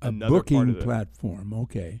is another booking part of the platform.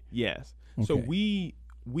 Okay. Yes. Okay. So we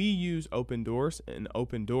use Open Doors, and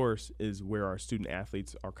Open Doors is where our student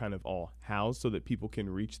athletes are kind of all housed so that people can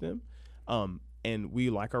reach them. And we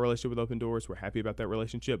like our relationship with Open Doors. We're happy about that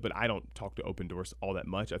relationship, but I don't talk to Open Doors all that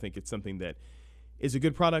much. I think it's something that is a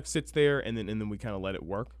good product, sits there, and then we kind of let it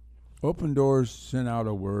work. Open Doors sent out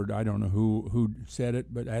a word. I don't know who said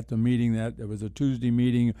it, but at the meeting there was a Tuesday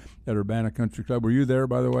meeting at Urbana Country Club. Were you there,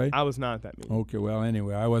 by the way? I was not at that meeting. Okay, well,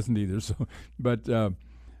 anyway, I wasn't either. So, but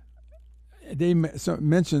they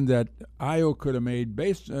mentioned that Io could have made,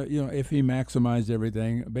 based, if he maximized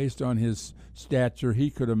everything, based on his stature,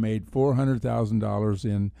 he could have made $400,000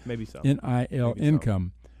 in maybe so. NIL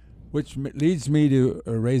income, which leads me to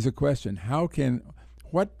raise a question.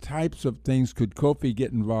 What types of things could Kofi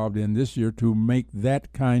get involved in this year to make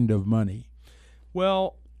that kind of money?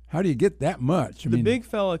 Well, how do you get that much? The big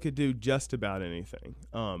fella could do just about anything.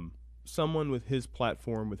 Someone with his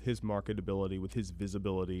platform, with his marketability, with his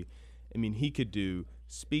visibility, he could do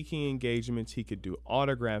speaking engagements. He could do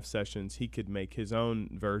autograph sessions. He could make his own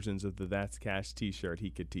versions of the That's Cash T-shirt. He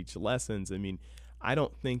could teach lessons. I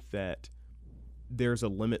don't think that there's a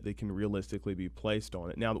limit that can realistically be placed on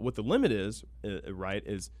it. Now, what the limit is, right,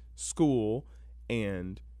 is school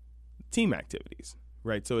and team activities,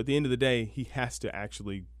 right? So at the end of the day, he has to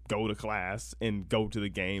actually go to class and go to the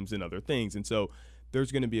games and other things. And so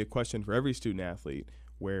there's going to be a question for every student athlete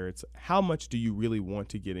where it's how much do you really want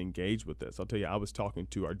to get engaged with this? I'll tell you, I was talking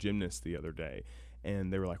to our gymnasts the other day,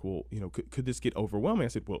 and they were like, well, could this get overwhelming? I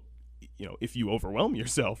said, well, if you overwhelm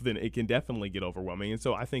yourself, then it can definitely get overwhelming. And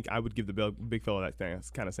so I think I would give the big fellow that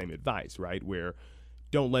kind of same advice, right, where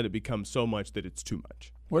don't let it become so much that it's too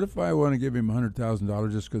much. What if I want to give him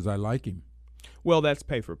 $100,000 just because I like him? Well, that's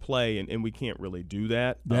pay for play, and we can't really do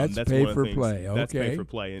that. That's pay for play, okay. That's pay for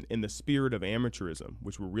play. And in the spirit of amateurism,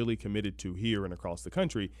 which we're really committed to here and across the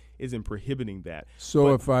country, is in prohibiting that.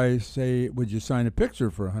 So if I say, would you sign a picture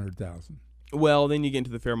for $100,000? Well, then you get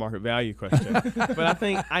into the fair market value question. But I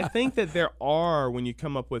think that there are, when you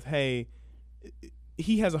come up with, hey,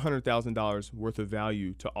 he has $100,000 worth of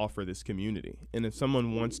value to offer this community. And if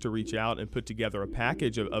someone wants to reach out and put together a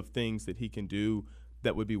package of things that he can do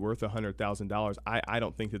that would be worth $100,000, I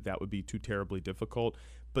don't think that would be too terribly difficult.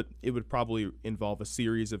 But it would probably involve a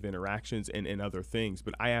series of interactions and other things.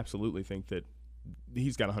 But I absolutely think that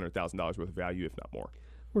he's got $100,000 worth of value, if not more.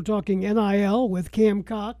 We're talking NIL with Cam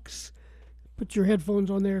Cox. Put your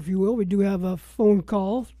headphones on there, if you will. We do have a phone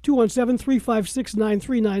call.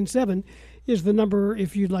 217-356-9397 is the number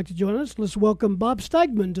if you'd like to join us. Let's welcome Bob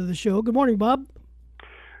Steigman to the show. Good morning, Bob.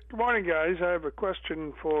 Good morning, guys. I have a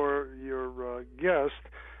question for your guest.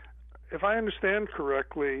 If I understand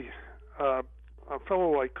correctly, a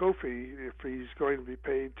fellow like Kofi, if he's going to be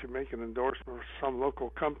paid to make an endorsement for some local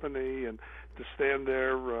company and to stand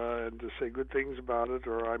there and to say good things about it,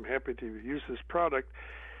 or I'm happy to use this product,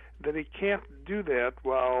 that he can't do that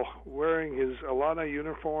while wearing his Illini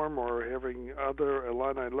uniform or having other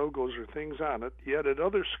Illini logos or things on it. Yet at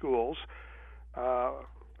other schools,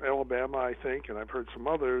 Alabama, I think, and I've heard some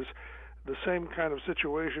others, the same kind of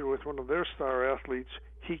situation with one of their star athletes,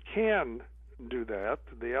 he can do that.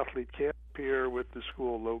 The athlete can appear with the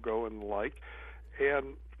school logo and the like.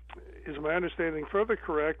 And is my understanding further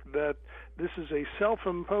correct that this is a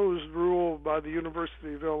self-imposed rule by the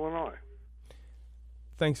University of Illinois?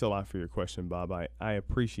 Thanks a lot for your question, Bob. I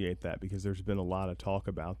appreciate that because there's been a lot of talk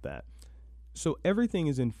about that. So everything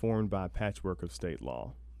is informed by a patchwork of state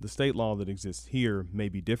law. The state law that exists here may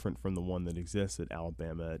be different from the one that exists at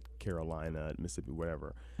Alabama, at Carolina, at Mississippi,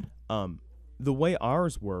 whatever. The way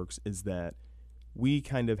ours works is that we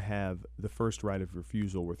kind of have the first right of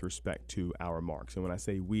refusal with respect to our marks. And when I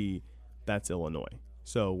say we, that's Illinois.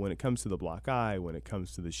 So when it comes to the Block I, when it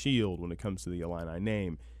comes to the shield, when it comes to the Illini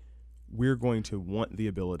name, we're going to want the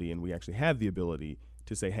ability, and we actually have the ability,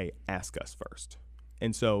 to say, hey, ask us first.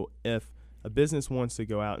 And so if a business wants to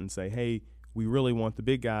go out and say, hey, we really want the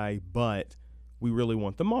big guy, but we really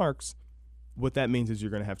want the marks, what that means is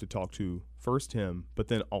you're going to have to talk to first him, but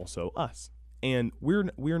then also us. And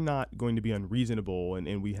we're not going to be unreasonable,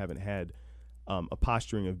 and we haven't had a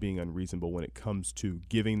posturing of being unreasonable when it comes to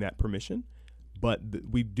giving that permission. But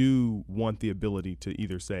we do want the ability to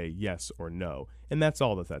either say yes or no, and that's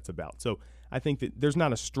all that's about. So I think that there's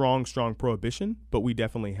not a strong prohibition, but we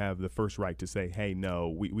definitely have the first right to say, hey, no,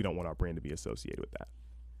 we don't want our brand to be associated with that.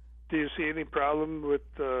 Do you see any problem with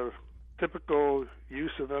typical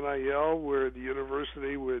use of NIL where the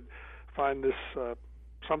university would find this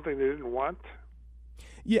something they didn't want?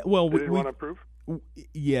 Yeah, well, they didn't want to approve?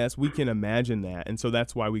 Yes, we can imagine that, and so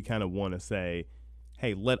that's why we kind of want to say,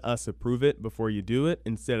 hey, let us approve it before you do it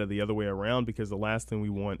instead of the other way around, because the last thing we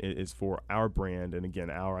want is for our brand, and again,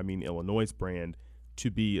 I mean Illinois' brand, to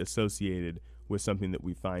be associated with something that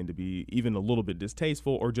we find to be even a little bit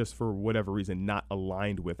distasteful or just for whatever reason not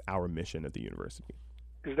aligned with our mission at the university.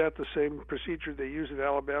 Is that the same procedure they use in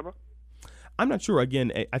Alabama? I'm not sure.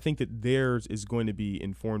 Again, I think that theirs is going to be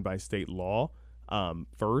informed by state law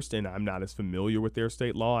first, and I'm not as familiar with their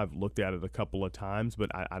state law. I've looked at it a couple of times, but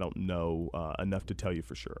I don't know enough to tell you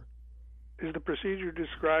for sure. Is the procedure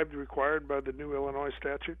described required by the new Illinois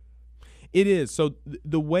statute? It is. So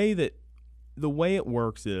the way it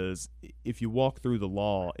works is if you walk through the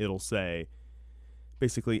law, it'll say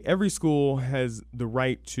basically every school has the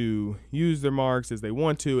right to use their marks as they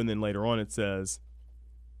want to, and then later on it says,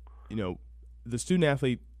 the student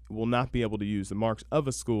athlete will not be able to use the marks of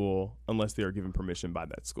a school unless they are given permission by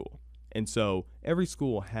that school. And so every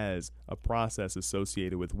school has a process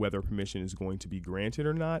associated with whether permission is going to be granted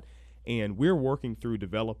or not, and we're working through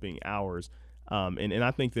developing ours, and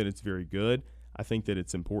I think that it's very good. I think that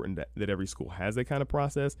it's important that every school has that kind of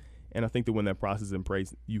process, and I think that when that process is in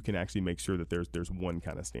place, you can actually make sure that there's one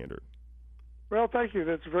kind of standard. Well, thank you.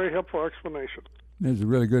 That's a very helpful explanation. That's a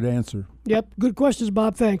really good answer. Yep, good questions,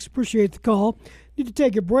 Bob. Thanks. Appreciate the call. Need to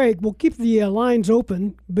take a break. We'll keep the lines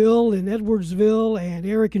open. Bill in Edwardsville and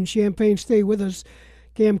Eric in Champaign, stay with us.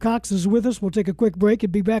 Cam Cox is with us. We'll take a quick break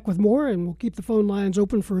and be back with more, and we'll keep the phone lines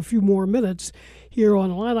open for a few more minutes here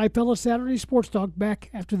on Illini Pella Saturday Sports Talk. Back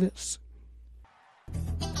after this.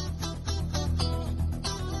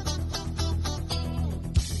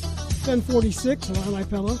 (10:46) Illini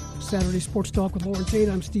Pella Saturday Sports Talk with Lauren Tate.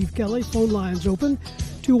 I'm Steve Kelly. Phone lines open.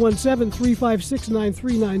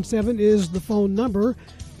 217-356-9397 is the phone number.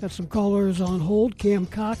 Got some callers on hold. Cam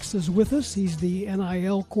Cox is with us. He's the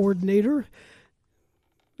NIL coordinator.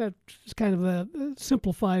 That kind of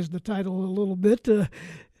simplifies the title a little bit.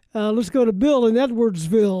 Let's go to Bill in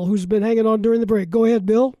Edwardsville, who's been hanging on during the break. Go ahead,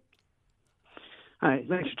 Bill. Hi,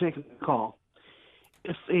 thanks for taking the call.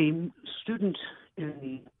 If a student in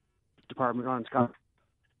the department on scholarship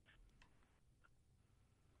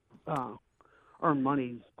earn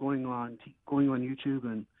money going on YouTube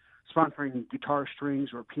and sponsoring guitar strings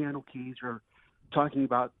or piano keys or talking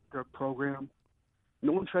about their program,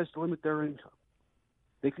 no one tries to limit their income.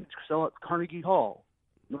 They can sell at Carnegie Hall.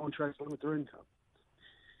 No one tries to limit their income.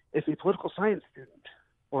 If a political science student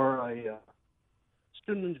or a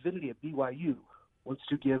student in divinity at BYU wants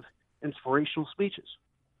to give inspirational speeches,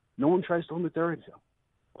 no one tries to limit their income.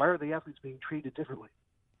 Why are the athletes being treated differently?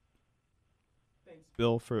 Thanks,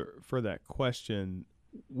 Bill, for that question.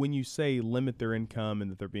 When you say limit their income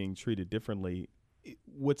and that they're being treated differently,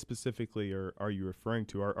 what specifically are you referring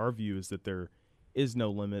to? Our view is that there is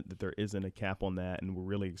no limit, that there isn't a cap on that, and we're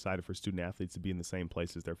really excited for student athletes to be in the same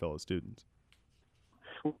place as their fellow students.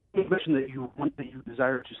 You mentioned that you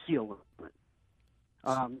desire to see a limit.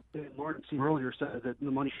 Lawrence earlier said that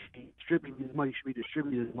the money should be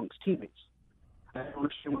distributed amongst teammates. I don't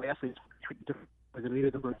understand why athletes are treated differently than any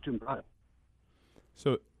other student body.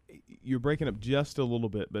 So you're breaking up just a little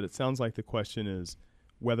bit, but it sounds like the question is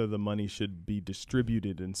whether the money should be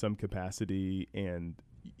distributed in some capacity, and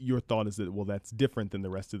your thought is that, well, that's different than the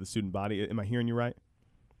rest of the student body. Am I hearing you right?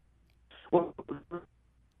 Well,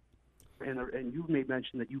 and you may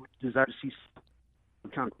mention that you would desire to see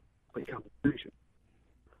some compensation.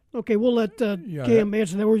 Okay, we'll let Cam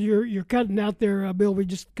answer that. You're cutting out there, Bill. We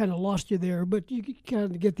just kind of lost you there, but you kind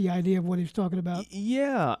of get the idea of what he's talking about.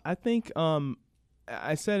 Yeah, I think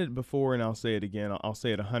I said it before, and I'll say it again. I'll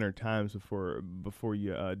say it 100 times before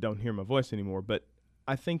you don't hear my voice anymore. But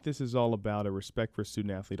I think this is all about a respect for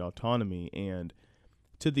student-athlete autonomy, and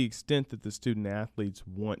to the extent that the student-athletes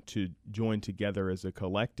want to join together as a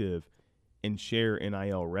collective and share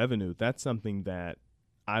NIL revenue, that's something that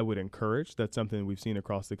I would encourage. That's something we've seen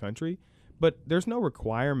across the country. But there's no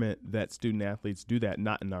requirement that student-athletes do that,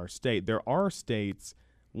 not in our state. There are states,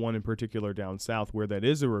 one in particular down south, where that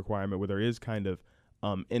is a requirement, where there is kind of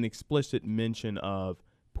an explicit mention of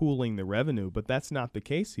pooling the revenue, but that's not the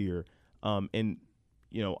case here. And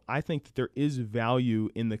I think that there is value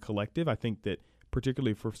in the collective. I think that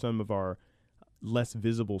particularly for some of our less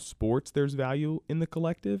visible sports, there's value in the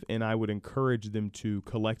collective, and I would encourage them to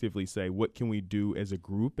collectively say, what can we do as a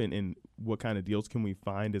group, and what kind of deals can we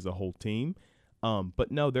find as a whole team? But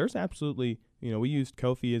no, there's absolutely, we used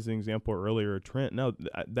Kofi as an example earlier, Trent. No,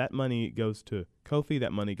 that money goes to Kofi,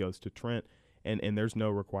 that money goes to Trent, and there's no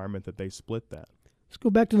requirement that they split that. Let's go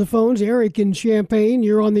back to the phones. Eric in Champaign,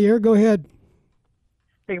 you're on the air. Go ahead.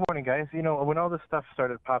 Hey, good morning, guys. When all this stuff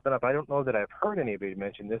started popping up, I don't know that I've heard anybody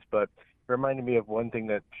mention this, but it reminded me of one thing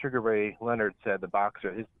that Sugar Ray Leonard said, the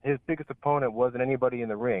boxer. His biggest opponent wasn't anybody in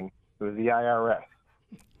the ring. It was the IRS.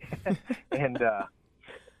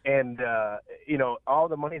 and all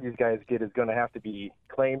the money these guys get is going to have to be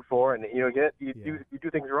claimed for, and you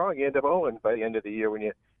do things wrong, you end up owing by the end of the year when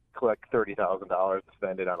you collect $30,000 to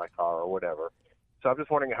spend it on a car or whatever. So I'm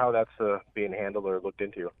just wondering how that's being handled or looked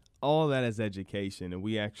into. All of that is education, and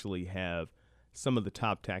we actually have some of the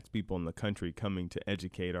top tax people in the country coming to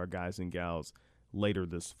educate our guys and gals later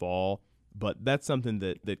this fall. But that's something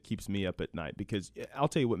that keeps me up at night, because I'll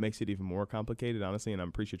tell you what makes it even more complicated, honestly, and I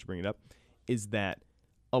appreciate you bringing it up, is that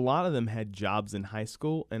a lot of them had jobs in high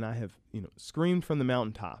school, and I have screamed from the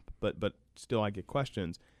mountaintop, but still I get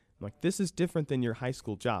questions. I'm like, this is different than your high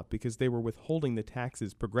school job, because they were withholding the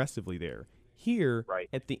taxes progressively there. Here,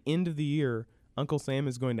 at the end of the year, Uncle Sam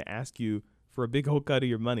is going to ask you for a big old cut of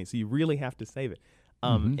your money, so you really have to save it.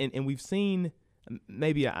 And we've seen,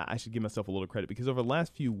 maybe I should give myself a little credit, because over the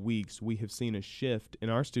last few weeks we have seen a shift in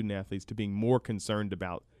our student athletes to being more concerned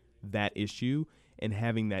about that issue and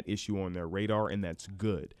having that issue on their radar, and that's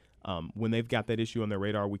good. When they've got that issue on their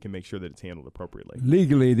radar, we can make sure that it's handled appropriately.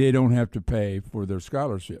 Legally, they don't have to pay for their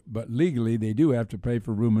scholarship, but legally they do have to pay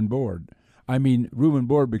for room and board. I mean, room and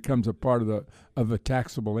board becomes a part of a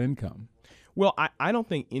taxable income. Well, I don't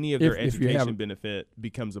think any of their education benefit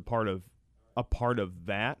becomes a part of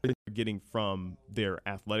that they're getting from their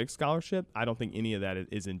athletic scholarship. I don't think any of that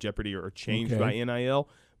is in jeopardy or changed by NIL,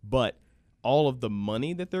 but all of the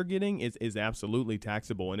money that they're getting is absolutely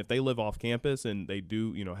taxable. And if they live off campus and they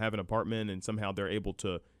do, have an apartment and somehow they're able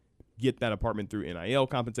to get that apartment through NIL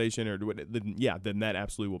compensation then that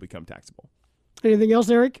absolutely will become taxable. Anything else,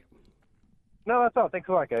 Eric? No, that's all. Thanks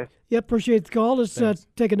a lot, guys. Yep, appreciate the call. Let's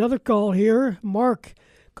take another call here. Mark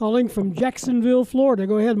calling from Jacksonville, Florida.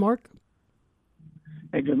 Go ahead, Mark.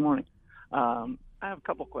 Hey, good morning. I have a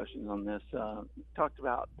couple questions on this. Talked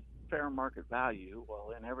about fair market value.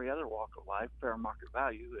 Well, in every other walk of life, fair market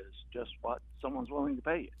value is just what someone's willing to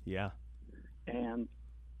pay you. Yeah. And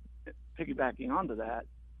piggybacking onto that,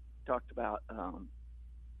 talked about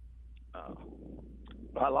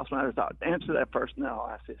I lost my other thought. Answer that first, and then I'll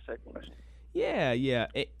ask you a second question. Yeah.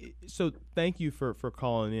 So thank you for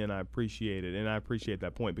calling in. I appreciate it, and I appreciate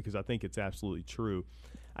that point, because I think it's absolutely true.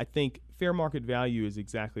 I think fair market value is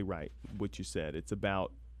exactly right, what you said. It's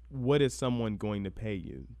about what is someone going to pay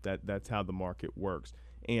you. That's how the market works.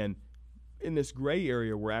 And in this gray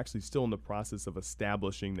area, we're actually still in the process of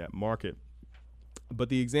establishing that market. But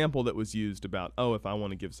the example that was used about, if I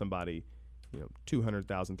want to give somebody $200,000,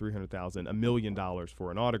 $300,000, $1 million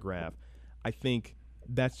for an autograph, I think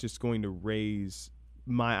that's just going to raise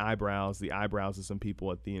my eyebrows, the eyebrows of some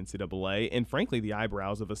people at the NCAA, and frankly, the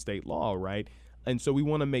eyebrows of a state law, right? And so we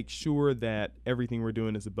want to make sure that everything we're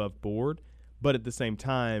doing is above board. But at the same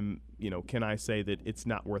time, can I say that it's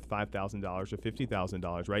not worth $5,000 or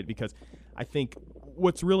 $50,000, right? Because I think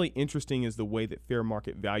what's really interesting is the way that fair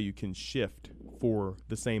market value can shift for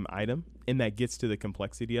the same item, and that gets to the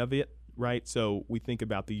complexity of it, right? So we think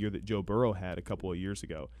about the year that Joe Burrow had a couple of years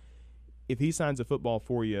ago. If he signs a football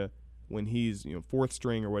for you when he's fourth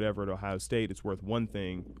string or whatever at Ohio State, it's worth one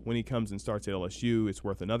thing. When he comes and starts at LSU, it's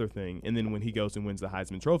worth another thing. And then when he goes and wins the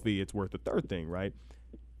Heisman Trophy, it's worth a third thing, right?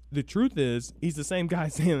 The truth is he's the same guy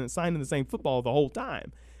signing the same football the whole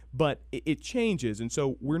time. But it changes, and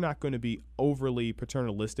so we're not going to be overly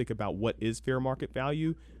paternalistic about what is fair market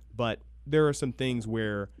value, but there are some things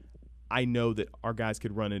where I know that our guys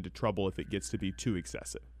could run into trouble if it gets to be too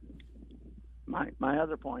excessive. My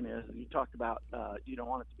other point is you talked about you don't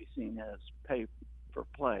want it to be seen as pay for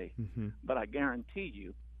play, but I guarantee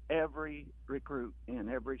you every recruit in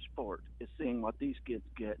every sport is seeing what these kids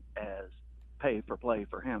get as pay for play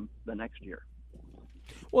for him the next year.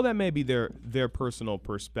 Well, that may be their personal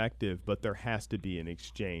perspective, but there has to be an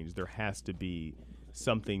exchange. There has to be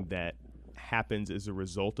something that happens as a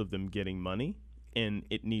result of them getting money, and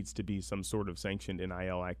it needs to be some sort of sanctioned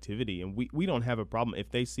NIL activity. And we don't have a problem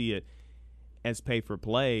if they see it as pay for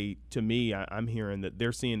play. To me, I'm hearing that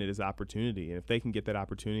they're seeing it as opportunity, and if they can get that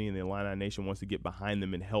opportunity and the Illini Nation wants to get behind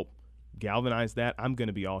them and help galvanize that, I'm going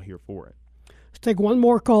to be all here for it. Let's take one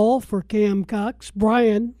more call for Cam Cox.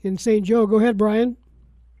 Brian in St. Joe. Go ahead, Brian.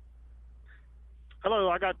 Hello,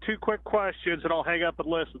 I got two quick questions, and I'll hang up and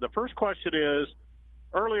listen. The first question is,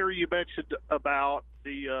 earlier you mentioned about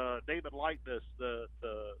the name and likeness. The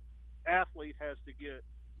athlete has to get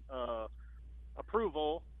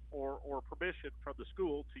approval or permission from the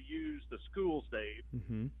school to use the school's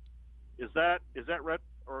name. Is that right,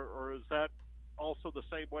 or is that also the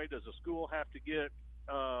same way? Does the school have to get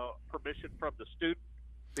permission from the student?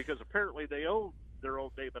 Because apparently they own their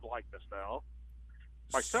own name and likeness now.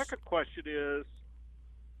 My second question is,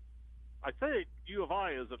 I think U of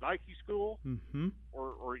I is a Nike school,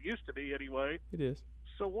 or it used to be anyway. It is.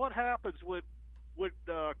 So what happens when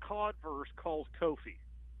Converse calls Kofi?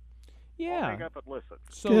 Yeah. I'll hang up and listen.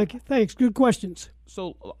 So, thanks. Good questions.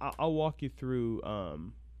 So I'll walk you through.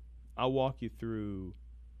 I'll walk you through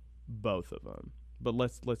both of them, but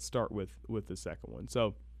let's start with the second one.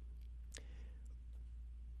 So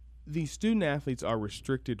the student athletes are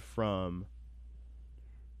restricted from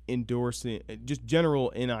endorsing just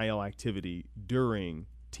general NIL activity during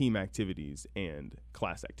team activities and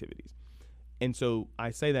class activities. And so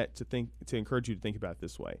I say that to encourage you to think about it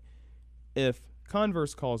this way. If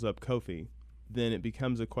Converse calls up Kofi, then it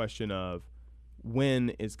becomes a question of when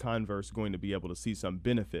is Converse going to be able to see some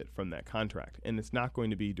benefit from that contract? And it's not going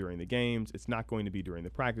to be during the games, it's not going to be during the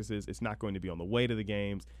practices, it's not going to be on the way to the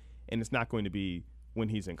games, and it's not going to be when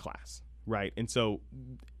he's in class, right? And so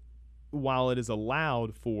while it is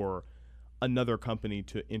allowed for another company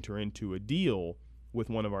to enter into a deal with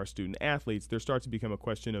one of our student athletes, there starts to become a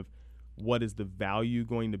question of what is the value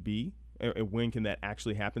going to be, and when can that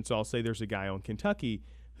actually happen? So I'll say there's a guy on Kentucky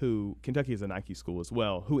is a Nike school as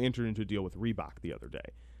well, who entered into a deal with Reebok the other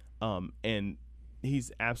day. And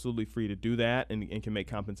he's absolutely free to do that and can make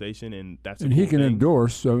compensation, and that's and a he cool can thing.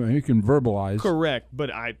 endorse, so he can verbalize. Correct,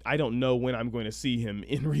 but I don't know when I'm going to see him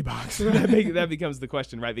in Reebok. So that becomes the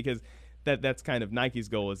question, right? Because that's kind of Nike's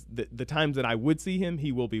goal is the times that I would see him,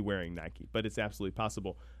 he will be wearing Nike, but it's absolutely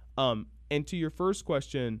possible. And to your first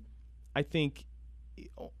question, I think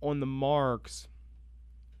on the marks,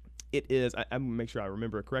 it is, I'm going to make sure I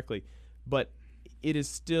remember it correctly, but it is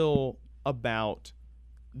still about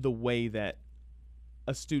the way that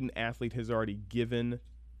a student athlete has already given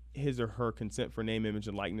his or her consent for name, image,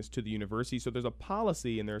 and likeness to the university. So there's a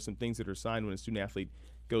policy, and there are some things that are signed when a student athlete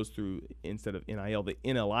goes through, instead of NIL, the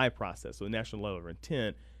NLI process, so the national letter of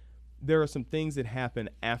intent. There are some things that happen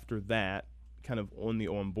after that, kind of on the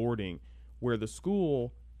onboarding, where the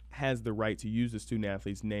school has the right to use the student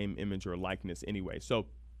athlete's name, image, or likeness anyway. So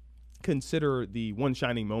consider the One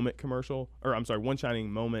Shining Moment One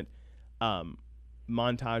Shining Moment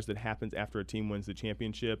montage that happens after a team wins the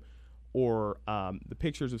championship, or the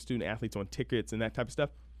pictures of student athletes on tickets and that type of stuff.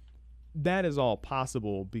 That is all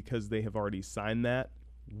possible because they have already signed that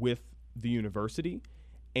with the university.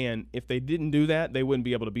 And if they didn't do that, they wouldn't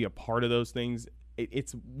be able to be a part of those things.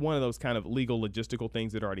 It's one of those kind of legal logistical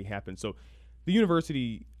things that already happened. So the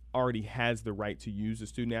university already has the right to use the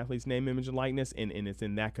student athlete's name, image, and likeness, and it's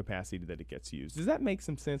in that capacity that it gets used. Does that make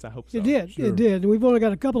some sense? I hope so. It did. Sure. It did. We've only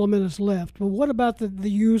got a couple of minutes left. But what about the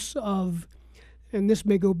use of, and this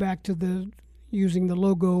may go back to the using the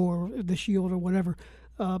logo or the shield or whatever,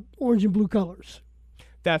 orange and blue colors?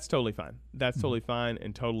 That's totally fine. That's totally fine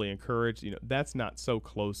and totally encouraged. That's not so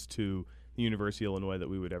close to the University of Illinois that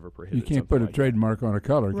we would ever prohibit. You can't put a trademark on a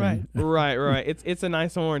color, right? Can you? Right. It's a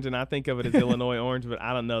nice orange, and I think of it as Illinois orange, but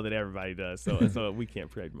I don't know that everybody does. So we can't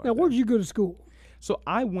trademark. Now, where did you go to school? So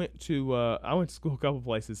I went to school a couple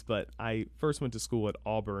places, but I first went to school at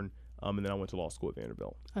Auburn, and then I went to law school at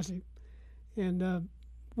Vanderbilt. I see. And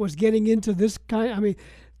was getting into this kind. I mean,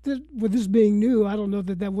 with this being new, I don't know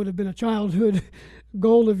that would have been a childhood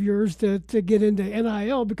goal of yours to get into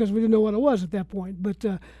NIL because we didn't know what it was at that point. But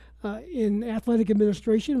in athletic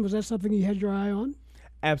administration, was that something you had your eye on?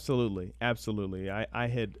 Absolutely. I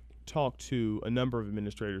had talked to a number of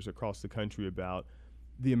administrators across the country about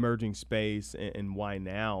the emerging space and why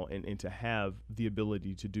now, and to have the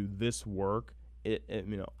ability to do this work.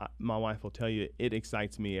 My wife will tell you it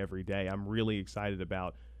excites me every day. I'm really excited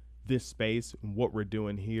about this space and what we're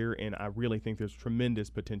doing here, and I really think there's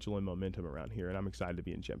tremendous potential and momentum around here, and I'm excited to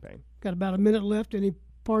be in Champaign. Got about a minute left. Any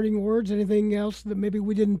parting words? Anything else that maybe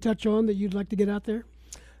we didn't touch on that you'd like to get out there?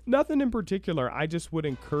 Nothing in particular. I just would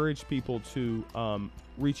encourage people to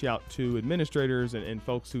reach out to administrators and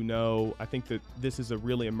folks who know. I think that this is a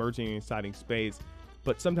really emerging and exciting space,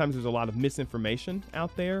 but sometimes there's a lot of misinformation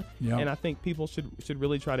out there, and I think people should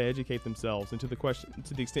really try to educate themselves. And to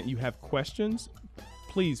the extent you have questions,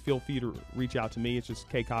 please feel free to reach out to me. It's just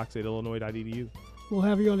kcox@illinois.edu. We'll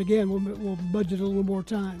have you on again. We'll budget a little more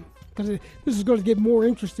time because this is going to get more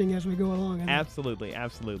interesting as we go along. Absolutely.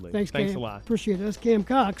 Thanks Cam. a lot. Appreciate it. That's Cam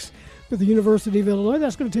Cox with the University of Illinois.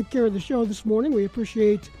 That's going to take care of the show this morning. We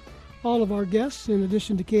appreciate all of our guests in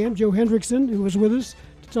addition to Cam. Joe Hendrickson, who was with us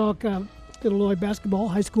to talk Illinois basketball,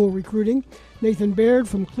 high school recruiting. Nathan Baird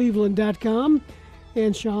from Cleveland.com.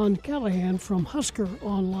 And Sean Callahan from Husker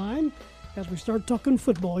Online. As we start talking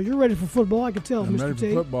football. You're ready for football, I can tell, I'm Mr. ready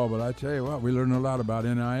Tate. for football, but I tell you what, we learned a lot about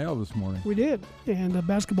NIL this morning. We did, and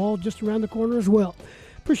basketball just around the corner as well.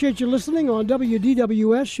 Appreciate you listening on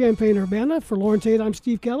WDWS Champaign-Urbana. For Lauren Tate, I'm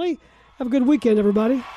Steve Kelly. Have a good weekend, everybody.